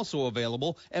discounts are also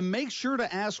available, and make sure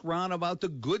to ask Ron about the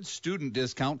good student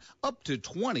discount up to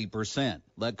 20%.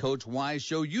 Let Coach Wise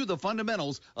show you the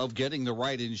fundamentals of getting the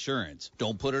right insurance.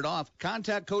 Don't put it off.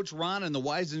 Contact Coach Ron and the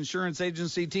Wise Insurance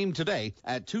Agency team today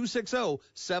at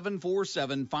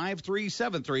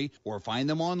 260-747-5373 or find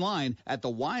them online at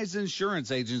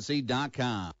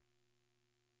thewiseinsuranceagency.com.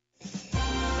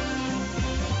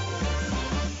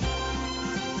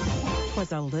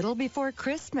 Was a little before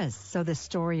Christmas, so the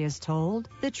story is told.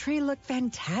 The tree looked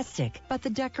fantastic, but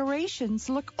the decorations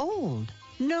look old.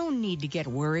 No need to get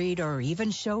worried or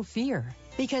even show fear,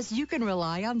 because you can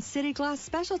rely on City Glass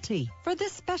Specialty for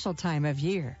this special time of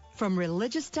year. From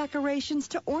religious decorations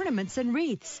to ornaments and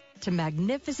wreaths to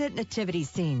magnificent nativity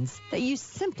scenes that you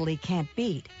simply can't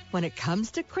beat. When it comes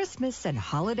to Christmas and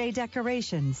holiday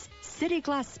decorations, City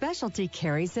Glass Specialty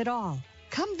carries it all.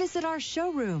 Come visit our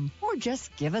showroom or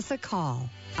just give us a call.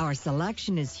 Our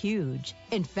selection is huge.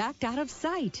 In fact, out of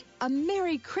sight. A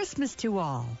Merry Christmas to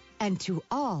all. And to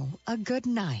all, a good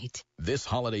night. This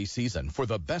holiday season, for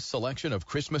the best selection of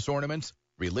Christmas ornaments,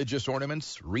 religious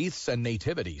ornaments, wreaths, and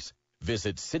nativities,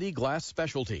 visit City Glass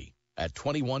Specialty at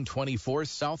 2124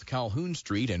 South Calhoun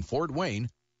Street in Fort Wayne,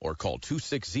 or call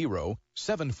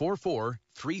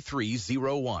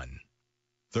 260-744-3301.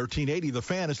 1380 The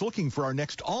Fan is looking for our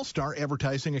next all-star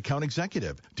advertising account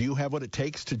executive. Do you have what it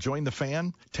takes to join the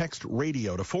Fan? Text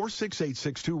radio to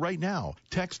 46862 right now.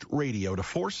 Text radio to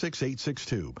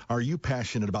 46862. Are you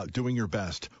passionate about doing your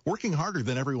best, working harder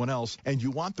than everyone else, and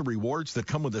you want the rewards that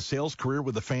come with a sales career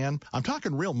with the Fan? I'm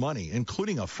talking real money,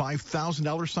 including a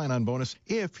 $5,000 sign-on bonus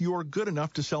if you're good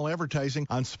enough to sell advertising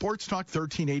on Sports Talk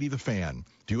 1380 The Fan.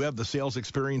 Do you have the sales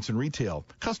experience in retail,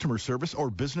 customer service, or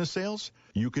business sales?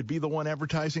 You could be the one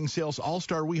advertising sales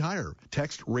all-star we hire.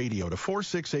 Text radio to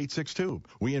 46862.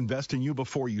 We invest in you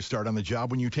before you start on the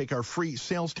job when you take our free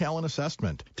sales talent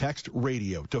assessment. Text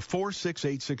radio to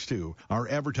 46862. Our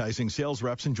advertising sales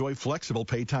reps enjoy flexible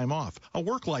paid time off, a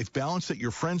work-life balance that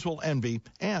your friends will envy,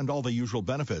 and all the usual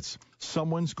benefits.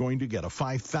 Someone's going to get a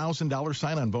 $5,000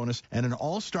 sign-on bonus and an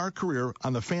all-star career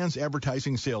on the Fans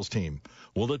advertising sales team.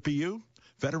 Will it be you?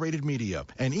 Federated Media,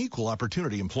 an equal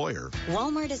opportunity employer.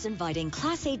 Walmart is inviting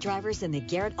Class A drivers in the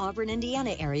Garrett, Auburn,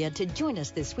 Indiana area to join us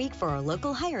this week for our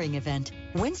local hiring event.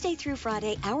 Wednesday through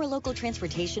Friday, our local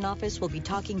transportation office will be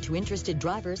talking to interested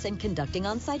drivers and conducting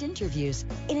on-site interviews.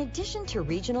 In addition to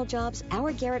regional jobs,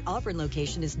 our Garrett, Auburn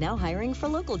location is now hiring for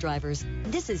local drivers.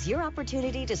 This is your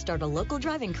opportunity to start a local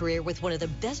driving career with one of the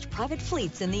best private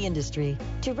fleets in the industry.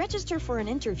 To register for an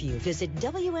interview, visit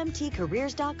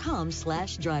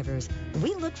WMTcareers.com/drivers.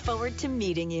 We look forward to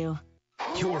meeting you.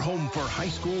 Your home for high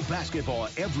school basketball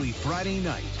every Friday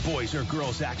night. Boys or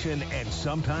girls action and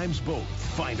sometimes both.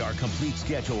 Find our complete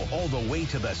schedule all the way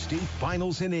to the state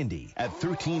finals in Indy at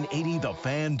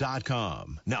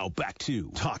 1380thefan.com. Now back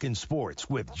to Talkin' Sports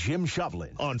with Jim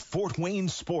Shovlin on Fort Wayne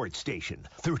Sports Station,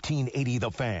 1380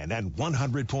 The Fan and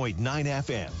 100.9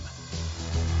 FM.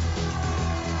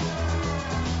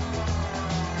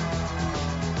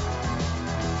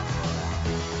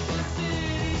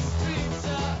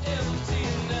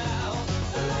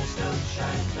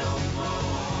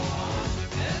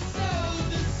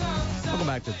 Welcome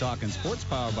back to Talkin' Sports,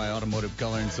 powered by Automotive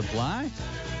Color and Supply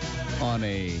on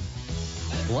a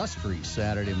blustery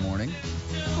Saturday morning.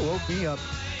 It woke me up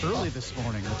early this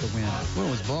morning with the wind. Well,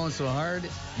 it was blowing so hard,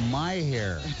 my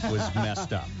hair was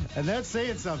messed up. And that's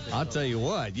saying something. I'll tell you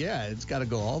what, yeah, it's got to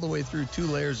go all the way through 2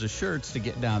 layers of shirts to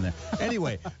get down there.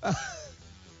 Anyway,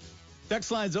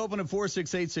 text line's open at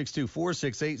 46862,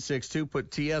 46862. Put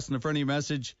TS in the front of your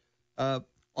message.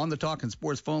 On the Talkin'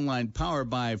 Sports phone line, powered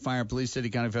by Fire Police City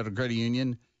County Federal Credit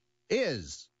Union,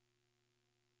 is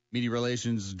Media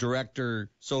Relations Director,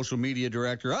 Social Media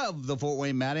Director of the Fort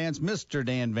Wayne Mad Ants, Mr.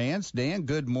 Dan Vance. Dan,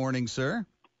 good morning, sir.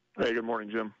 Hey, good morning,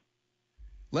 Jim.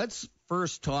 Let's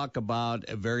first talk about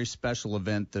a very special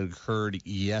event that occurred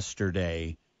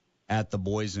yesterday at the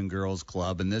Boys and Girls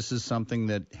Club, and this is something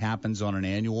that happens on an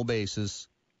annual basis,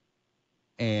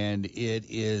 and it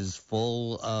is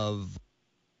full of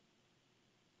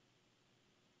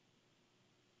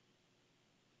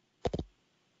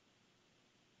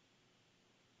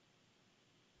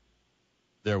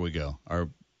There we go.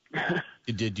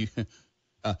 Did you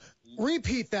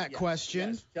repeat that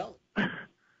question? Yes,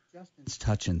 Justin's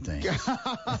touching things.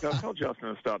 Tell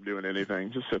Justin to stop doing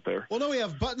anything. Just sit there. Well, no, we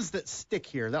have buttons that stick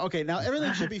here. Okay, now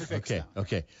everything should be fixed.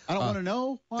 Okay. I don't want to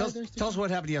know. Tell us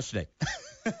what happened yesterday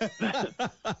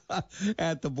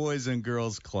at the Boys and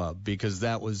Girls Club, because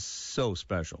that was so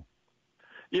special.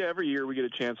 Yeah, every year we get a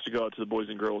chance to go out to the Boys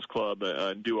and Girls Club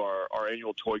and do our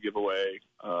annual toy giveaway.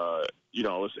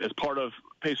 As part of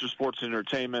Pacer Sports and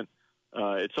Entertainment,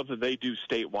 it's something they do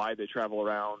statewide. They travel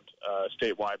around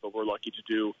statewide, but we're lucky to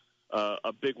do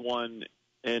a big one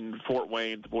in Fort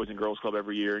Wayne, the Boys and Girls Club,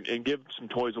 every year, and give some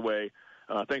toys away.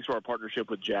 Thanks to our partnership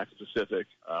with Jackson Pacific,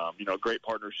 great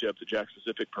partnership that Jackson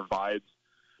Pacific provides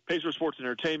Pacer Sports and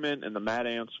Entertainment and the Mad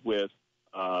Ants with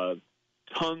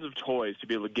tons of toys to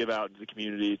be able to give out into the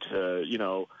community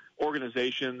to,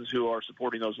 organizations who are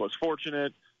supporting those less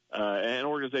fortunate, and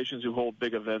organizations who hold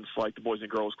big events like the Boys and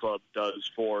Girls Club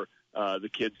does for the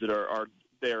kids that are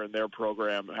there in their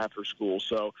program after school.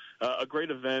 So a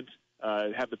great event.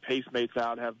 Have the Pacemates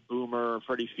out, have Boomer,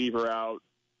 Freddie Fever out.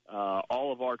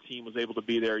 All of our team was able to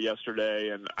be there yesterday,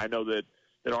 and I know that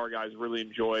our guys really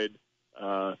enjoyed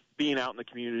being out in the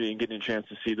community and getting a chance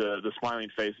to see the smiling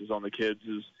faces on the kids.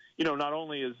 Not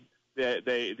only is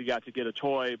they got to get a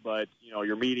toy, but,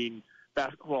 you're meeting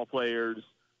basketball players,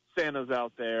 Santa's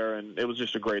out there, and it was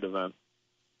just a great event.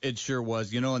 It sure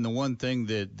was. And the one thing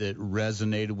that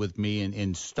resonated with me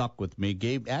and stuck with me,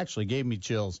 actually gave me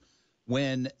chills,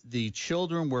 when the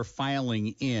children were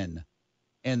filing in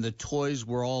and the toys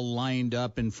were all lined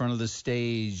up in front of the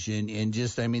stage and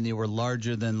just, they were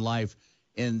larger than life.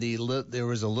 And there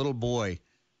was a little boy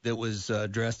that was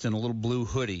dressed in a little blue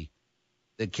hoodie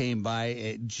that came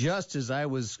by just as I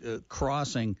was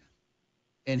crossing,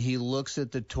 and he looks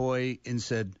at the toy and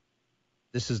said,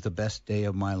 "This is the best day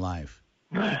of my life."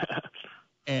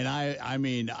 And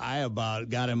I about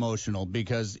got emotional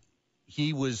because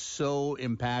he was so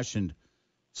impassioned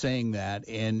saying that,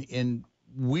 and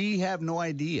we have no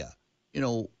idea,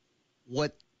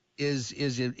 what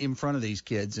is in front of these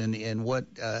kids and what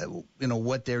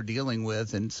what they're dealing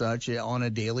with and such on a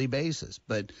daily basis.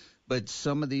 But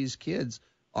some of these kids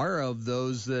are of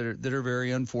those that are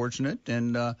very unfortunate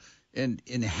and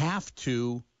have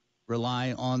to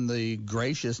rely on the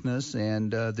graciousness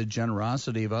and the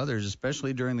generosity of others,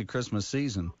 especially during the Christmas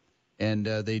season, and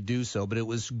they do so. But it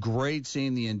was great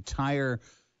seeing the entire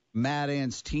Mad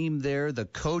Ants team there, the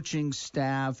coaching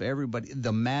staff, everybody.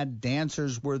 The Mad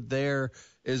Dancers were there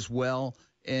as well,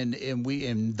 and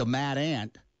the Mad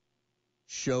Ant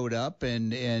showed up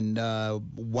and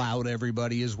wowed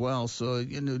everybody as well. So,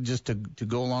 just to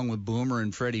go along with Boomer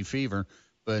and Freddie Fever.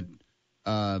 But,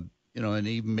 and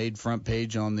even made front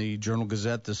page on the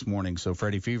Journal-Gazette this morning. So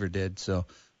Freddie Fever did. So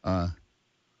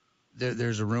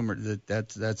there's a rumor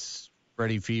that's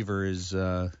Freddie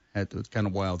Fever had kind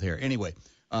of wild hair. Anyway,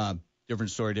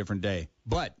 different story, different day.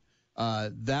 But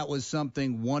that was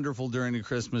something wonderful during the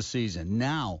Christmas season.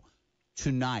 Now,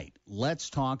 tonight, let's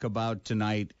talk about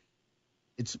tonight.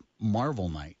 It's Marvel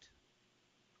Night.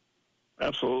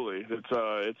 Absolutely,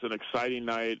 it's an exciting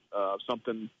night.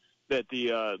 Something that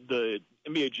the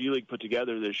NBA G League put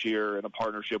together this year in a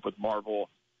partnership with Marvel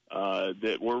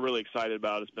that we're really excited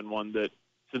about. It's been one that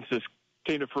since this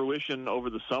came to fruition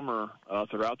over the summer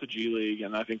throughout the G League,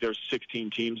 and I think there's 16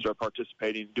 teams that are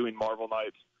participating doing Marvel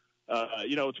Nights.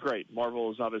 It's great.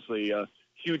 Marvel is obviously a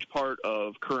huge part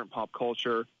of current pop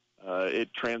culture.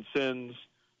 It transcends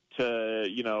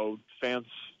to, fans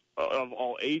of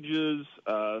all ages,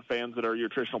 fans that are your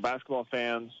traditional basketball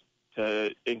fans,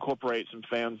 to incorporate some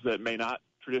fans that may not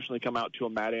traditionally come out to a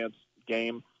Mad Ants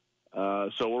game.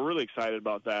 So we're really excited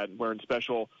about that. Wearing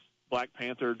special Black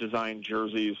Panther designed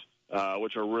jerseys,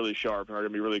 which are really sharp and are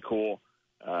going to be really cool.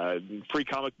 Free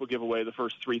comic book giveaway, the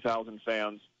first 3,000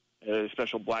 fans, a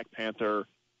special Black Panther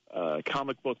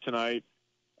comic book tonight.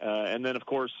 And then, of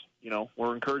course,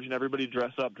 we're encouraging everybody to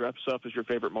dress up. Dress up as your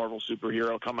favorite Marvel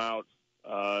superhero. Come out,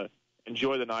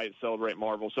 enjoy the night, celebrate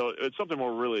Marvel. So it's something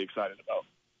we're really excited about.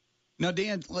 Now,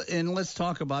 Dan, and let's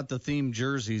talk about the themed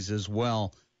jerseys as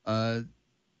well that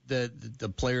the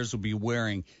players will be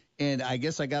wearing. And I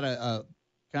guess I got a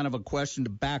kind of a question to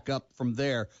back up from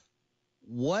there.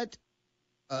 What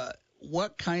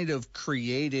kind of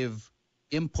creative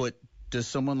input does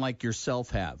someone like yourself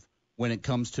have when it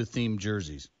comes to themed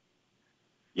jerseys?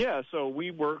 Yeah, so we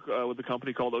work with a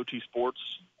company called OT Sports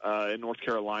in North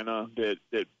Carolina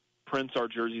that prints our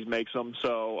jerseys, makes them.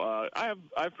 So I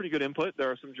have pretty good input. There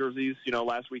are some jerseys.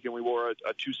 Last weekend we wore a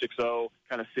 260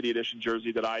 kind of city edition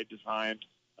jersey that I designed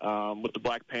with the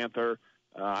Black Panther.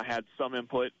 I had some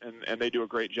input, and they do a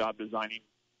great job designing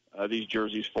these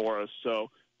jerseys for us. So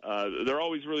they're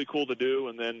always really cool to do,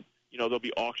 and then they'll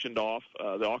be auctioned off.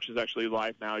 The auction is actually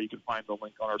live now. You can find the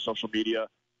link on our social media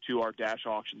to our Dash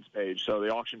Auctions page. So the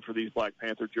auction for these Black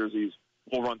Panther jerseys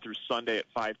will run through Sunday at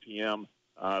 5 p.m.,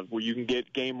 where you can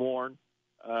get game-worn.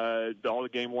 All the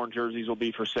game-worn jerseys will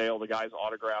be for sale. The guys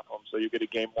autograph them, so you get a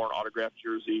game-worn autographed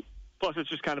jersey. Plus, it's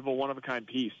just kind of a one-of-a-kind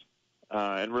piece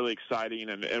and really exciting.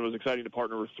 And it was exciting to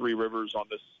partner with Three Rivers on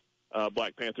this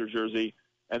Black Panther jersey.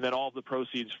 And then all of the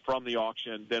proceeds from the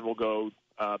auction then will go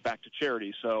back to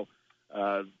charity. So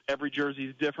every jersey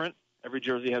is different. Every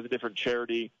jersey has a different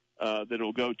charity that it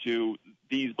will go to.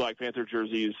 These Black Panther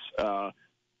jerseys,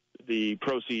 the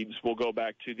proceeds will go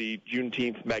back to the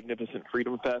Juneteenth Magnificent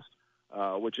Freedom Fest,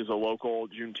 which is a local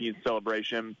Juneteenth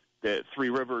celebration that Three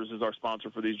Rivers is our sponsor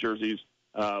for these jerseys,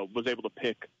 was able to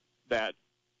pick that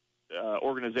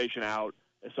organization out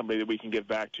as somebody that we can give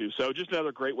back to. So just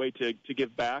another great way to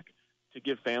give back, to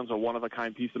give fans a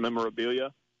one-of-a-kind piece of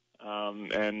memorabilia,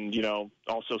 and,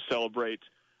 also celebrate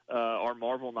our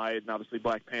Marvel night. And obviously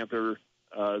Black Panther's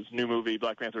new movie,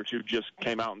 Black Panther 2, just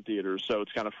came out in theaters, so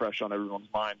it's kind of fresh on everyone's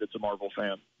mind that's a Marvel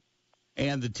fan.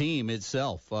 And the team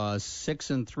itself,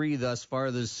 6-3 thus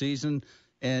far this season,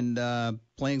 and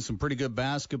playing some pretty good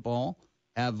basketball.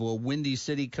 Have Windy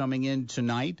City coming in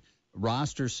tonight.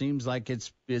 Roster seems like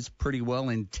it's pretty well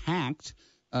intact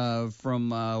from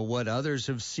what others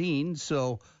have seen.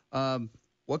 So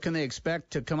what can they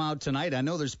expect to come out tonight? I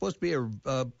know there's supposed to be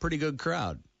a pretty good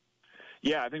crowd.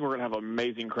 Yeah, I think we're going to have an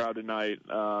amazing crowd tonight.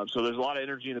 So there's a lot of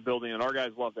energy in the building, and our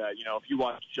guys love that. If you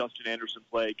watch Justin Anderson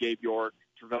play, Gabe York,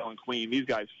 Travell and Queen, these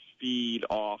guys feed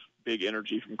off big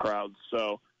energy from crowds.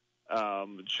 So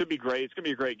it should be great. It's going to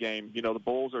be a great game. The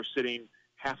Bulls are sitting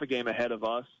half a game ahead of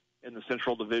us in the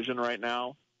Central Division right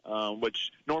now,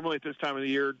 which normally at this time of the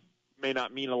year may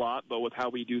not mean a lot, but with how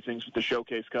we do things with the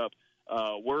Showcase Cup,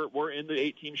 we're in the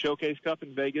 8-team Showcase Cup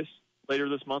in Vegas later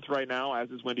this month right now, as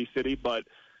is Windy City, but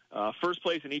first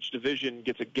place in each division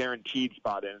gets a guaranteed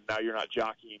spot in. Now you're not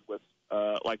jockeying with,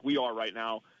 like we are right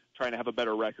now, trying to have a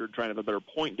better record, trying to have a better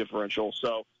point differential.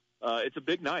 So it's a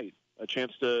big night, a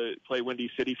chance to play Windy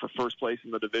City for first place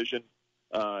in the division.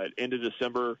 End of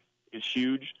December is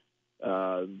huge.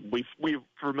 We're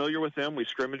familiar with them. We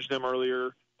scrimmaged them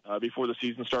earlier before the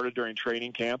season started during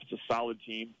training camp. It's a solid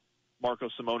team. Marko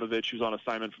Simonovic, who's on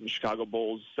assignment from the Chicago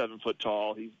Bulls, 7 foot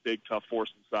tall. He's big, tough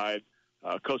force inside.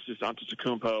 Kostas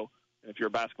Antetokounmpo. If you're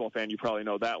a basketball fan, you probably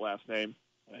know that last name.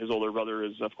 His older brother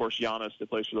is, of course, Giannis, that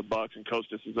plays for the Bucks, and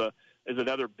Kostas is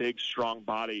another big, strong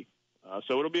body.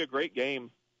 So it'll be a great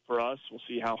game for us. We'll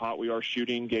see how hot we are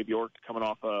shooting. Gabe York coming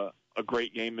off a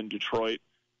great game in Detroit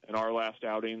in our last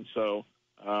outing. So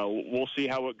we'll see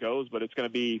how it goes, but it's going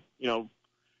to be,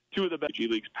 two of the best G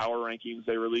League's power rankings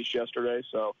they released yesterday.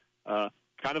 So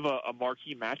kind of a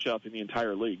marquee matchup in the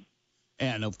entire league.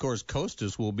 And, of course,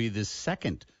 Costas will be the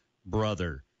second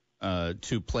brother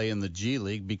to play in the G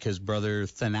League because brother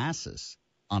Thanasis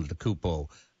Antetokounmpo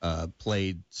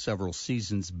played several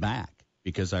seasons back,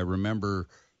 because I remember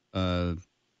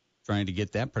trying to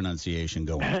get that pronunciation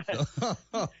going.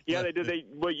 Yeah, they did. They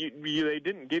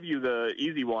didn't give you the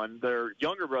easy one. Their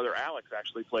younger brother Alex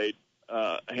actually played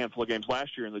a handful of games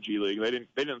last year in the G League. They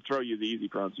didn't throw you the easy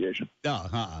pronunciation.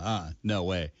 No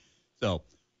way.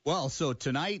 So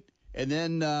tonight and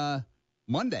then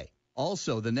Monday.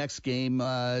 Also, the next game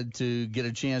to get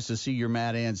a chance to see your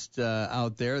Mad Ants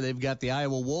out there, they've got the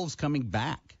Iowa Wolves coming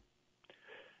back.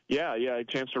 Yeah, a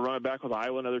chance to run it back with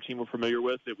Iowa, another team we're familiar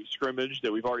with that we scrimmaged,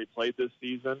 that we've already played this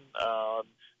season.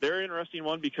 They're an interesting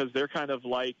one because they're kind of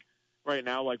like, right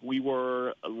now, like we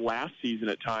were last season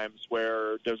at times,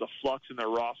 where there's a flux in their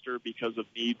roster because of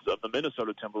needs of the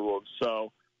Minnesota Timberwolves.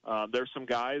 So there's some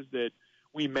guys that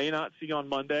we may not see on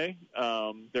Monday.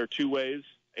 There are two ways.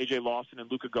 A.J. Lawson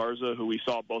and Luka Garza, who we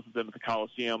saw both of them at the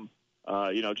Coliseum,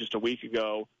 just a week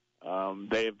ago.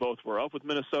 They both were up with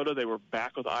Minnesota. They were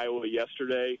back with Iowa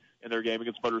yesterday in their game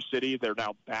against Motor City. They're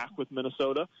now back with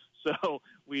Minnesota. So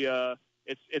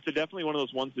it's definitely one of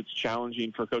those ones that's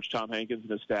challenging for Coach Tom Hankins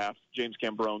and his staff. James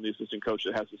Cambrone, the assistant coach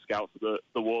that has to scout for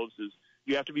the Wolves, is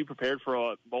you have to be prepared for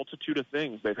a multitude of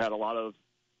things. They've had a lot of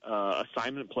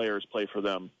assignment players play for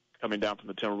them coming down from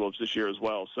the Timberwolves this year as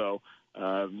well. So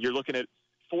you're looking at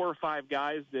 4 or 5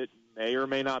 guys that may or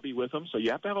may not be with them. So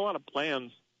you have to have a lot of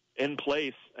plans in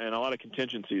place and a lot of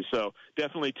contingencies. So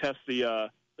definitely test the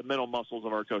mental muscles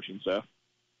of our coaching staff.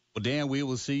 Well, Dan, we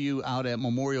will see you out at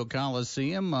Memorial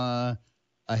Coliseum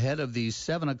ahead of the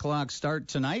 7 o'clock start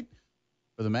tonight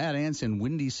for the Mad Ants and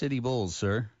Windy City Bulls,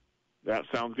 sir. That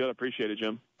sounds good. I appreciate it,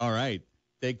 Jim. All right.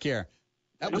 Take care.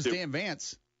 That was Dan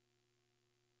Vance,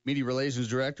 Media Relations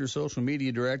Director, Social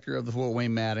Media Director of the Fort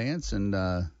Wayne Mad Ants, and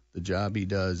the job he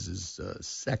does is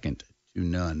second to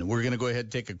none. We're going to go ahead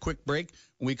and take a quick break.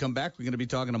 When we come back, we're going to be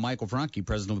talking to Michael Franke,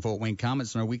 president of the Fort Wayne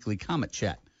Komets, in our weekly Comet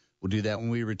Chat. We'll do that when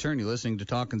we return. You're listening to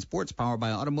Talkin' Sports, powered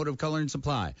by Automotive Color and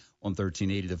Supply on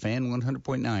 1380 The Fan,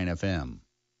 100.9 FM.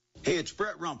 Hey, it's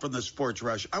Brett Rump from the Sports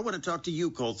Rush. I want to talk to you,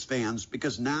 Colts fans,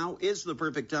 because now is the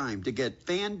perfect time to get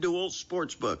FanDuel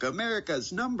Sportsbook,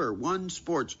 America's #1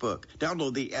 sportsbook.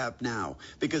 Download the app now,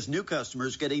 because new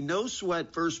customers get a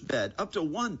no-sweat first bet up to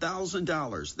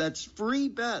 $1,000. That's free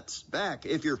bets back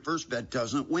if your first bet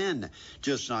doesn't win.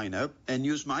 Just sign up and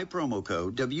use my promo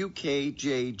code,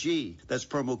 WKJG. That's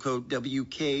promo code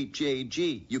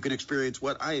WKJG. You can experience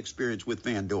what I experienced with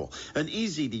FanDuel, an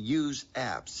easy-to-use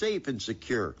app, safe and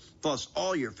secure. Plus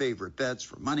all your favorite bets,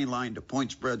 from money line to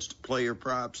point spreads to player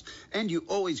props, and you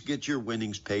always get your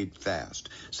winnings paid fast.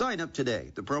 Sign up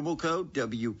today. The promo code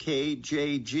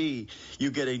WKJG.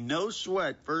 You get a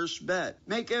no-sweat first bet.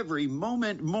 Make every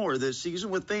moment more this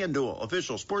season with FanDuel,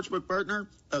 official sportsbook partner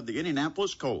of the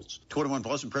Indianapolis Colts. 21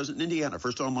 plus and present in Indiana.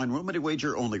 First online real-money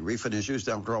wager only. Refund issues,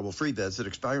 non-withdrawable free bets that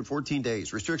expire in 14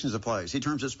 days. Restrictions apply. See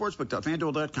terms at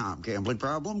sportsbook.fanduel.com. Gambling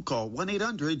problem? Call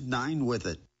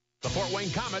 1-800-9-WITH-IT. The Fort Wayne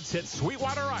Komets hit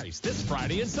Sweetwater Ice this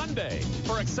Friday and Sunday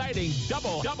for exciting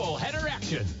double header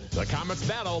action. The Komets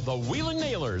battle the Wheeling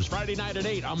Nailers Friday night at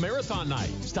 8 on Marathon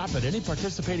Night. Stop at any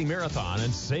participating marathon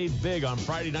and save big on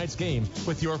Friday night's game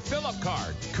with your fill-up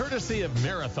card, courtesy of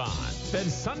Marathon. Then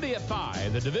Sunday at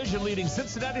 5, the division-leading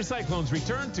Cincinnati Cyclones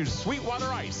return to Sweetwater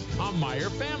Ice on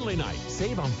Meyer Family Night.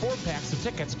 Save on 4 packs of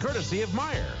tickets courtesy of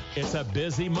Meyer. It's a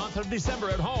busy month of December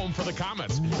at home for the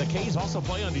Komets. The K's also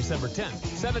play on December 10th,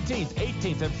 17th,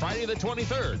 18th, and Friday the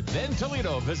 23rd. Then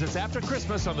Toledo visits after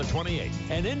Christmas on the 28th.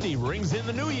 And Indy rings in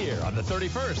the New Year on the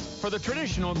 31st for the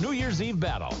traditional New Year's Eve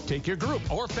battle. Take your group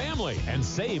or family and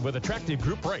save with attractive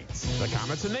group rates. The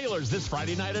Komets and Nailers this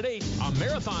Friday night at 8 on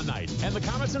Marathon Night. And the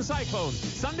Komets and Cyclones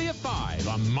Sunday at 5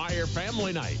 on Meyer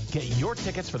Family Night. Get your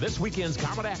tickets for this weekend's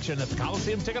Comet action at the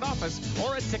Coliseum Ticket Office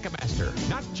or at Ticketmaster.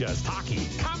 Not just hockey,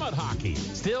 Comet hockey.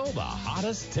 Still the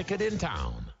hottest ticket in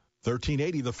town.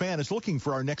 1380 The Fan is looking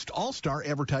for our next all-star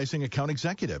advertising account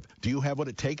executive. Do you have what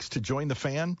it takes to join the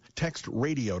Fan? Text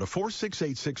radio to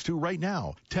 46862 right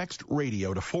now. Text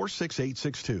radio to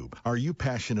 46862. Are you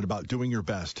passionate about doing your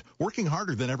best, working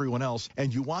harder than everyone else,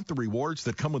 and you want the rewards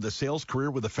that come with a sales career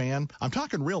with the Fan? I'm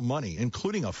talking real money,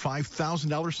 including a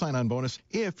 $5,000 sign-on bonus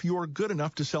if you're good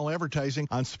enough to sell advertising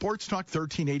on Sports Talk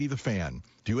 1380 The Fan.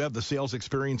 Do you have the sales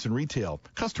experience in retail,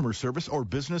 customer service, or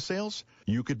business sales?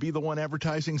 You could be the one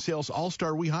advertising sales sales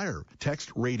all-star we hire.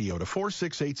 Text radio to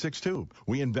 46862.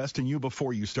 We invest in you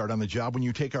before you start on the job when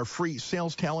you take our free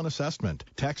sales talent assessment.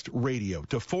 Text radio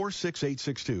to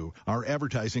 46862. Our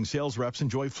advertising sales reps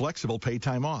enjoy flexible paid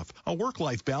time off, a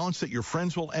work-life balance that your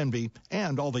friends will envy,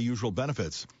 and all the usual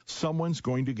benefits. Someone's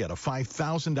going to get a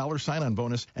 $5,000 sign-on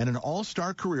bonus and an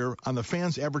all-star career on the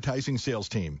Fans advertising sales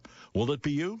team. Will it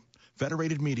be you?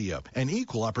 Federated Media, an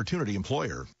equal opportunity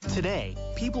employer. Today,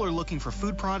 people are looking for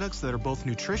food products that are both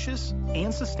nutritious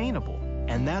and sustainable.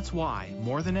 And that's why,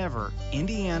 more than ever,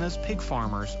 Indiana's pig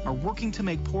farmers are working to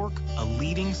make pork a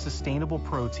leading sustainable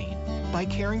protein by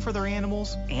caring for their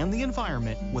animals and the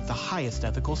environment with the highest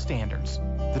ethical standards.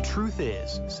 The truth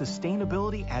is,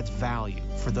 sustainability adds value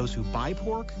for those who buy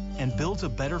pork and builds a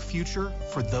better future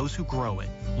for those who grow it.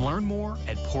 Learn more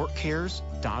at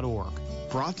porkcares.org.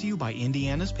 Brought to you by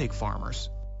Indiana's pig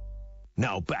farmers.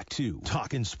 Now back to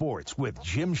Talkin' Sports with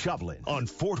Jim Shovlin on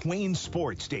Fort Wayne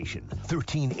Sports Station,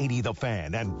 1380 The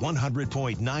Fan and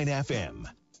 100.9 FM.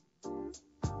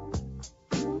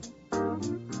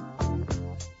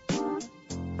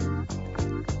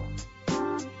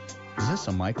 Is this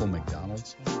a Michael McDonald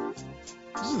song?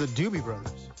 This is the Doobie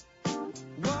Brothers.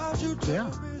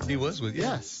 Yeah, he was with you.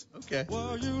 Yes. Okay.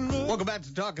 Welcome back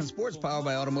to Talkin' Sports, powered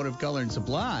by Automotive Color and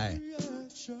Supply.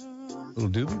 Little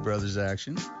Doobie Brothers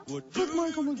action. With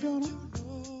Michael McDonald.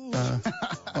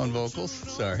 On vocals.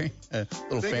 Sorry.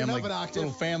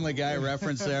 Little Family Guy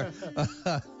reference there.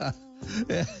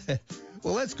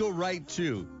 Well, let's go right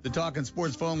to the Talkin'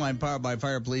 Sports phone line, powered by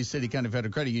Fire Police City County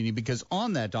Federal Credit Union, because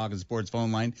on that Talkin' Sports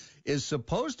phone line is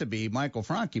supposed to be Michael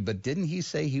Franke, but didn't he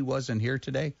say he wasn't here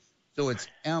today? So it's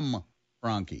M.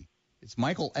 Franke. It's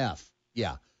Michael F.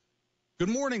 Yeah. Good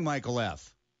morning, Michael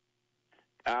F.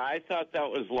 I thought that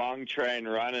was long train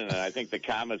running, and I think the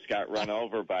Comets got run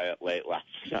over by it late last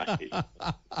night.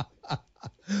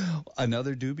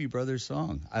 Another Doobie Brothers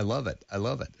song. I love it.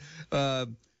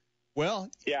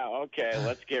 Yeah, okay,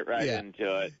 let's get right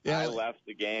into it. Yeah. I left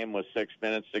the game with 6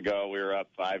 minutes to go. We were up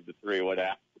 5-3. What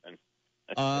happened?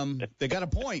 They got a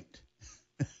point.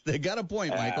 They got a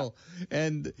point, Michael.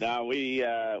 And no, we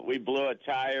blew a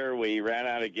tire. We ran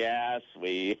out of gas.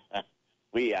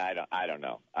 I don't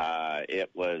know. It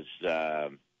was,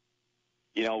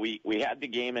 we had the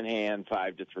game in hand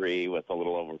 5-3 with a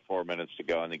little over 4 minutes to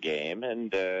go in the game.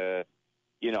 And,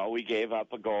 we gave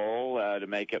up a goal to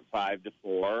make it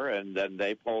 5-4, and then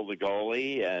they pulled the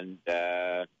goalie, and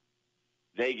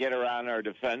they get around our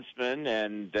defenseman,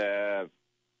 and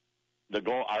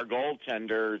our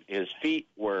goaltender, his feet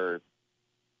were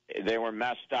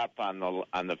messed up on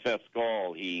the fifth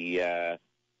goal. He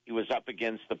was up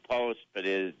against the post, but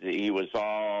he was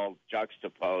all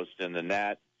juxtaposed in the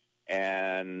net,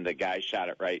 and the guy shot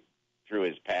it right through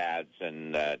his pads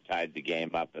and tied the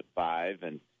game up at 5.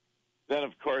 And then,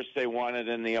 of course, they won it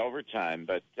in the overtime.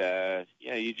 But you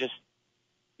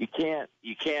can't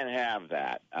have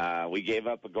that. We gave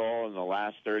up a goal in the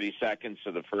last 30 seconds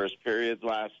of the first period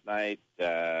last night.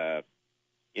 I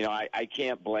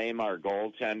can't blame our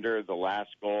goaltender. The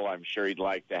last goal, I'm sure he'd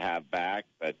like to have back,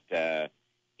 but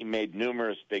he made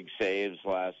numerous big saves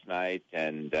last night,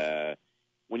 and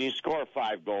when you score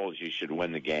 5 goals, you should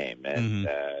win the game. And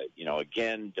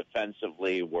again,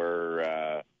 defensively,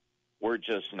 we're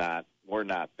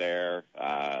not there.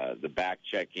 The back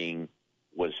checking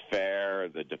was fair.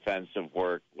 The defensive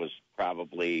work was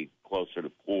probably closer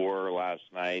to poor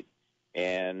last night,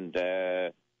 and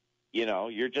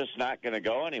you're just not going to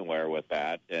go anywhere with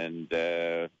that. And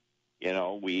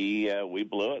we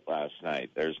blew it last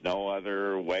night. There's no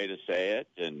other way to say it.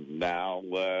 And now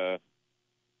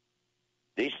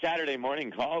these Saturday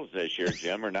morning calls this year,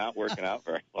 Jim, are not working out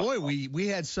very well. Boy, we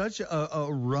had such a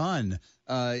run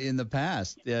in the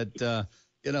past that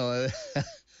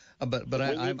but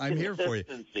I'm here for you.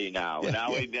 Consistency now.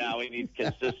 Now we need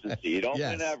consistency. You don't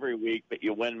win every week, but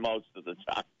you win most of the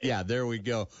time. Yeah, there we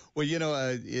go. Well,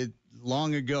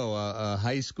 long ago, a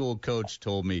high school coach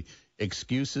told me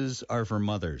excuses are for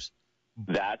mothers.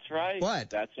 That's right.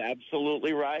 That's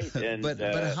absolutely right. And but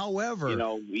however,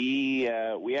 we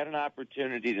had an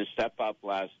opportunity to step up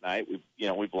last night.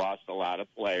 We've lost a lot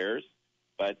of players,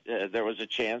 but there was a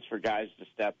chance for guys to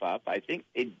step up. I think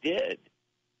they did.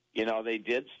 They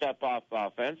did step up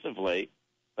offensively,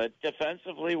 but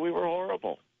defensively we were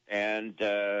horrible. And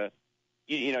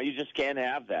you just can't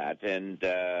have that. And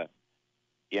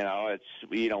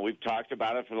we've talked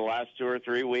about it for the last 2 or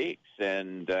 3 weeks,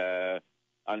 and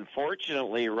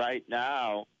unfortunately, right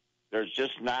now, there's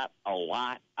just not a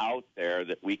lot out there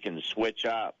that we can switch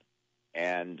up.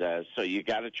 And so you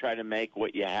got to try to make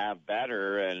what you have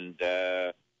better. And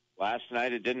last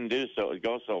night it didn't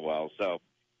go so well. So,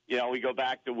 we go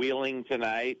back to Wheeling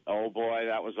tonight. Oh, boy,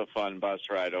 that was a fun bus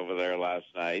ride over there last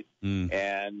night.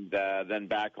 And then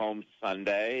back home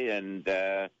Sunday.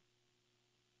 And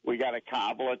we got to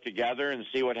cobble it together and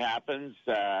see what happens.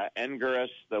 Engeris,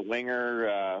 the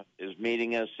winger, is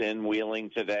meeting us in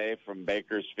Wheeling today from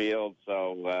Bakersfield.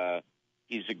 So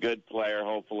he's a good player.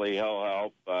 Hopefully he'll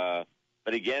help.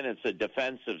 But, again, it's a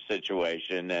defensive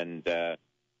situation. And,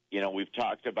 we've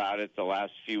talked about it the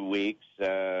last few weeks.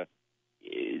 The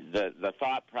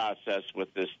thought process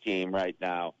with this team right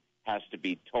now has to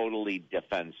be totally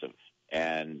defensive.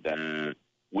 And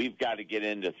we've got to get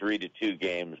into 3-2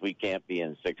 games. We can't be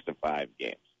in 6-5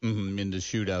 games. Into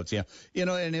shootouts, yeah.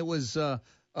 And it was,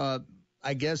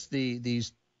 I guess,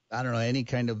 these, I don't know, any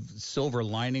kind of silver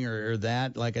lining or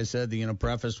that, like I said,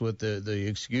 preface with the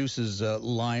excuses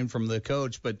line from the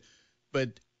coach. But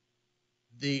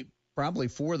the probably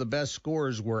 4 of the best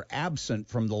scorers were absent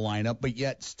from the lineup, but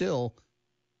yet still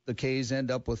the K's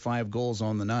end up with 5 goals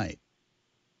on the night.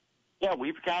 Yeah,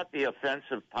 we've got the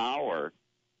offensive power.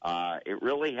 It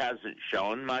really hasn't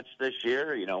shown much this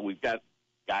year. We've got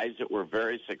guys that were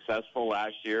very successful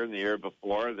last year and the year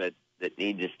before that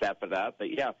need to step it up.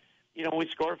 But, yeah, we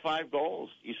score 5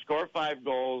 goals. You score 5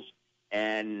 goals,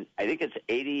 and I think it's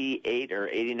 88 or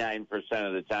 89%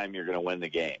 of the time you're going to win the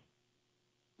game.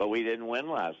 But we didn't win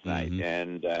last night,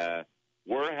 and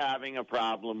we're having a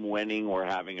problem winning. We're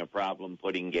having a problem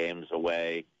putting games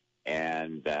away,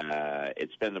 and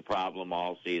it's been the problem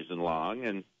all season long.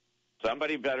 And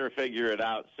somebody better figure it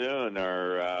out soon,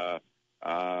 or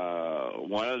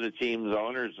one of the team's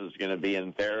owners is going to be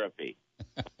in therapy.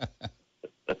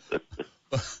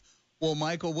 Well,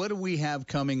 Michael, what do we have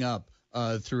coming up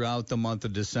throughout the month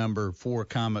of December for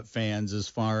Comet fans as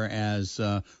far as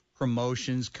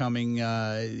promotions coming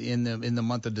in the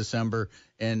month of December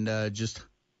and just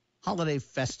holiday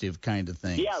festive kind of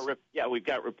things? Yeah, we've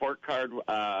got report card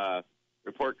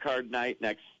night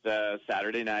next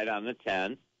Saturday night on the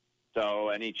 10th. So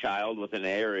any child with an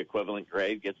A or equivalent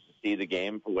grade gets to see the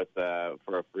game for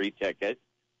a free ticket.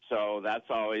 So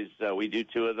that's always we do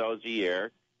 2 of those a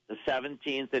year. The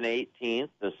 17th and 18th,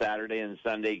 the Saturday and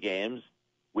Sunday games,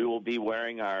 we will be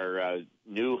wearing our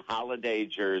new holiday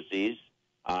jerseys.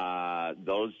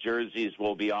 Those jerseys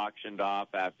will be auctioned off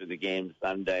after the game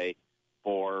Sunday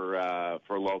for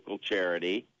local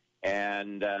charity.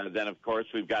 And then, of course,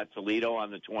 we've got Toledo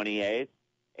on the 28th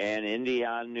and Indy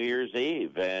on New Year's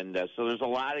Eve. And so there's a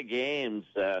lot of games.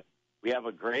 We have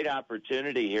a great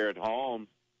opportunity here at home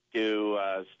to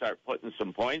start putting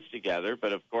some points together.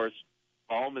 But, of course,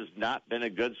 home has not been a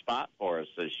good spot for us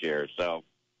this year. So,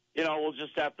 we'll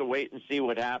just have to wait and see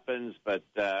what happens. But,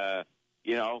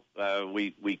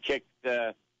 we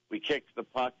kicked the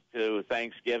puck to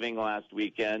Thanksgiving last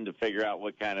weekend to figure out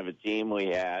what kind of a team we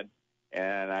had.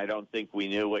 And I don't think we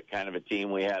knew what kind of a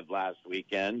team we had last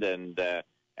weekend. And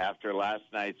after last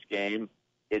night's game,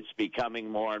 it's becoming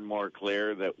more and more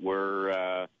clear that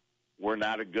we're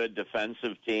not a good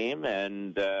defensive team.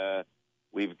 And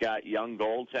we've got young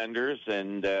goaltenders.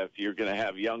 And if you're going to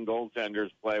have young goaltenders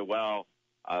play well,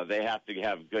 they have to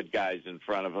have good guys in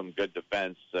front of them, good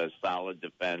defense, solid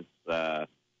defense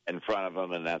in front of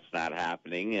them, and that's not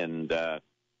happening. And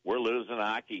we're losing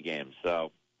hockey games.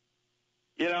 So,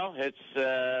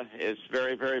 it's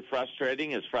very, very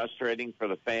frustrating. It's frustrating for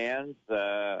the fans.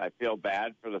 I feel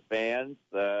bad for the fans,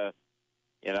 but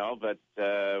we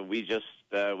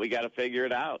got to figure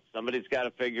it out. Somebody's got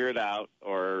to figure it out,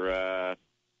 or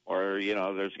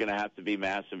there's going to have to be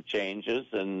massive changes,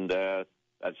 and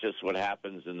that's just what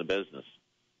happens in the business.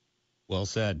 Well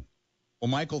said. Well,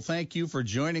 Michael, thank you for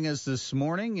joining us this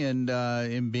morning and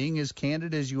in being as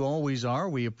candid as you always are.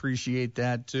 We appreciate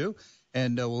that, too.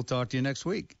 And we'll talk to you next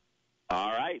week.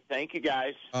 All right. Thank you,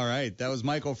 guys. All right. That was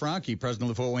Michael Franke, president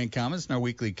of the Fort Wayne Comets, in our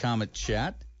weekly Comet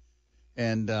Chat.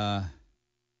 And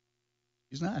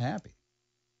he's not happy.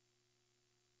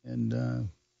 And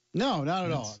no, not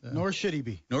at all. Nor should he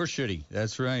be. Nor should he.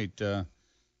 That's right.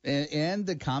 And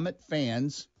the Comet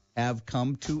fans have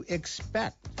come to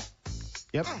expect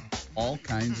all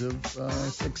kinds of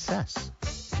success.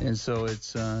 And so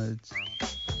it's oh,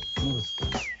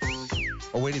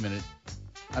 wait a minute.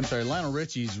 I'm sorry, Lionel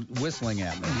Richie's whistling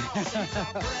at me.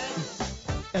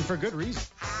 And for good reason.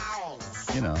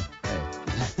 Hey.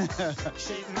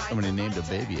 Somebody named a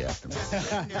baby after me.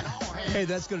 Hey,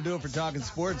 that's going to do it for Talking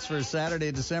Sports for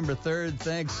Saturday, December 3rd.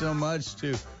 Thanks so much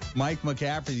to Mike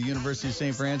McCaffrey, the University of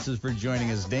St. Francis, for joining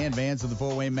us. Dan Vance of the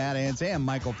Fort Wayne Mad Ants and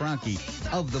Michael Franke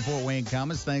of the Fort Wayne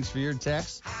Comets. Thanks for your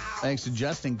text. Thanks to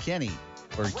Justin Kenny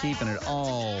for keeping it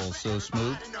all so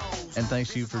smooth. And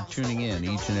thanks to you for tuning in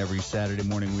each and every Saturday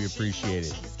morning. We appreciate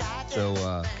it.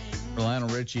 So For Lionel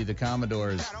Richie, the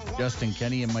Commodores, Justin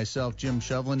Kenny, and myself, Jim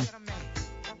Shovlin,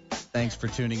 thanks for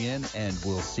tuning in, and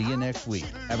we'll see you next week.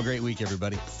 Have a great week,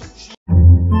 everybody.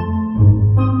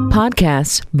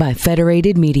 Podcasts by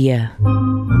Federated Media.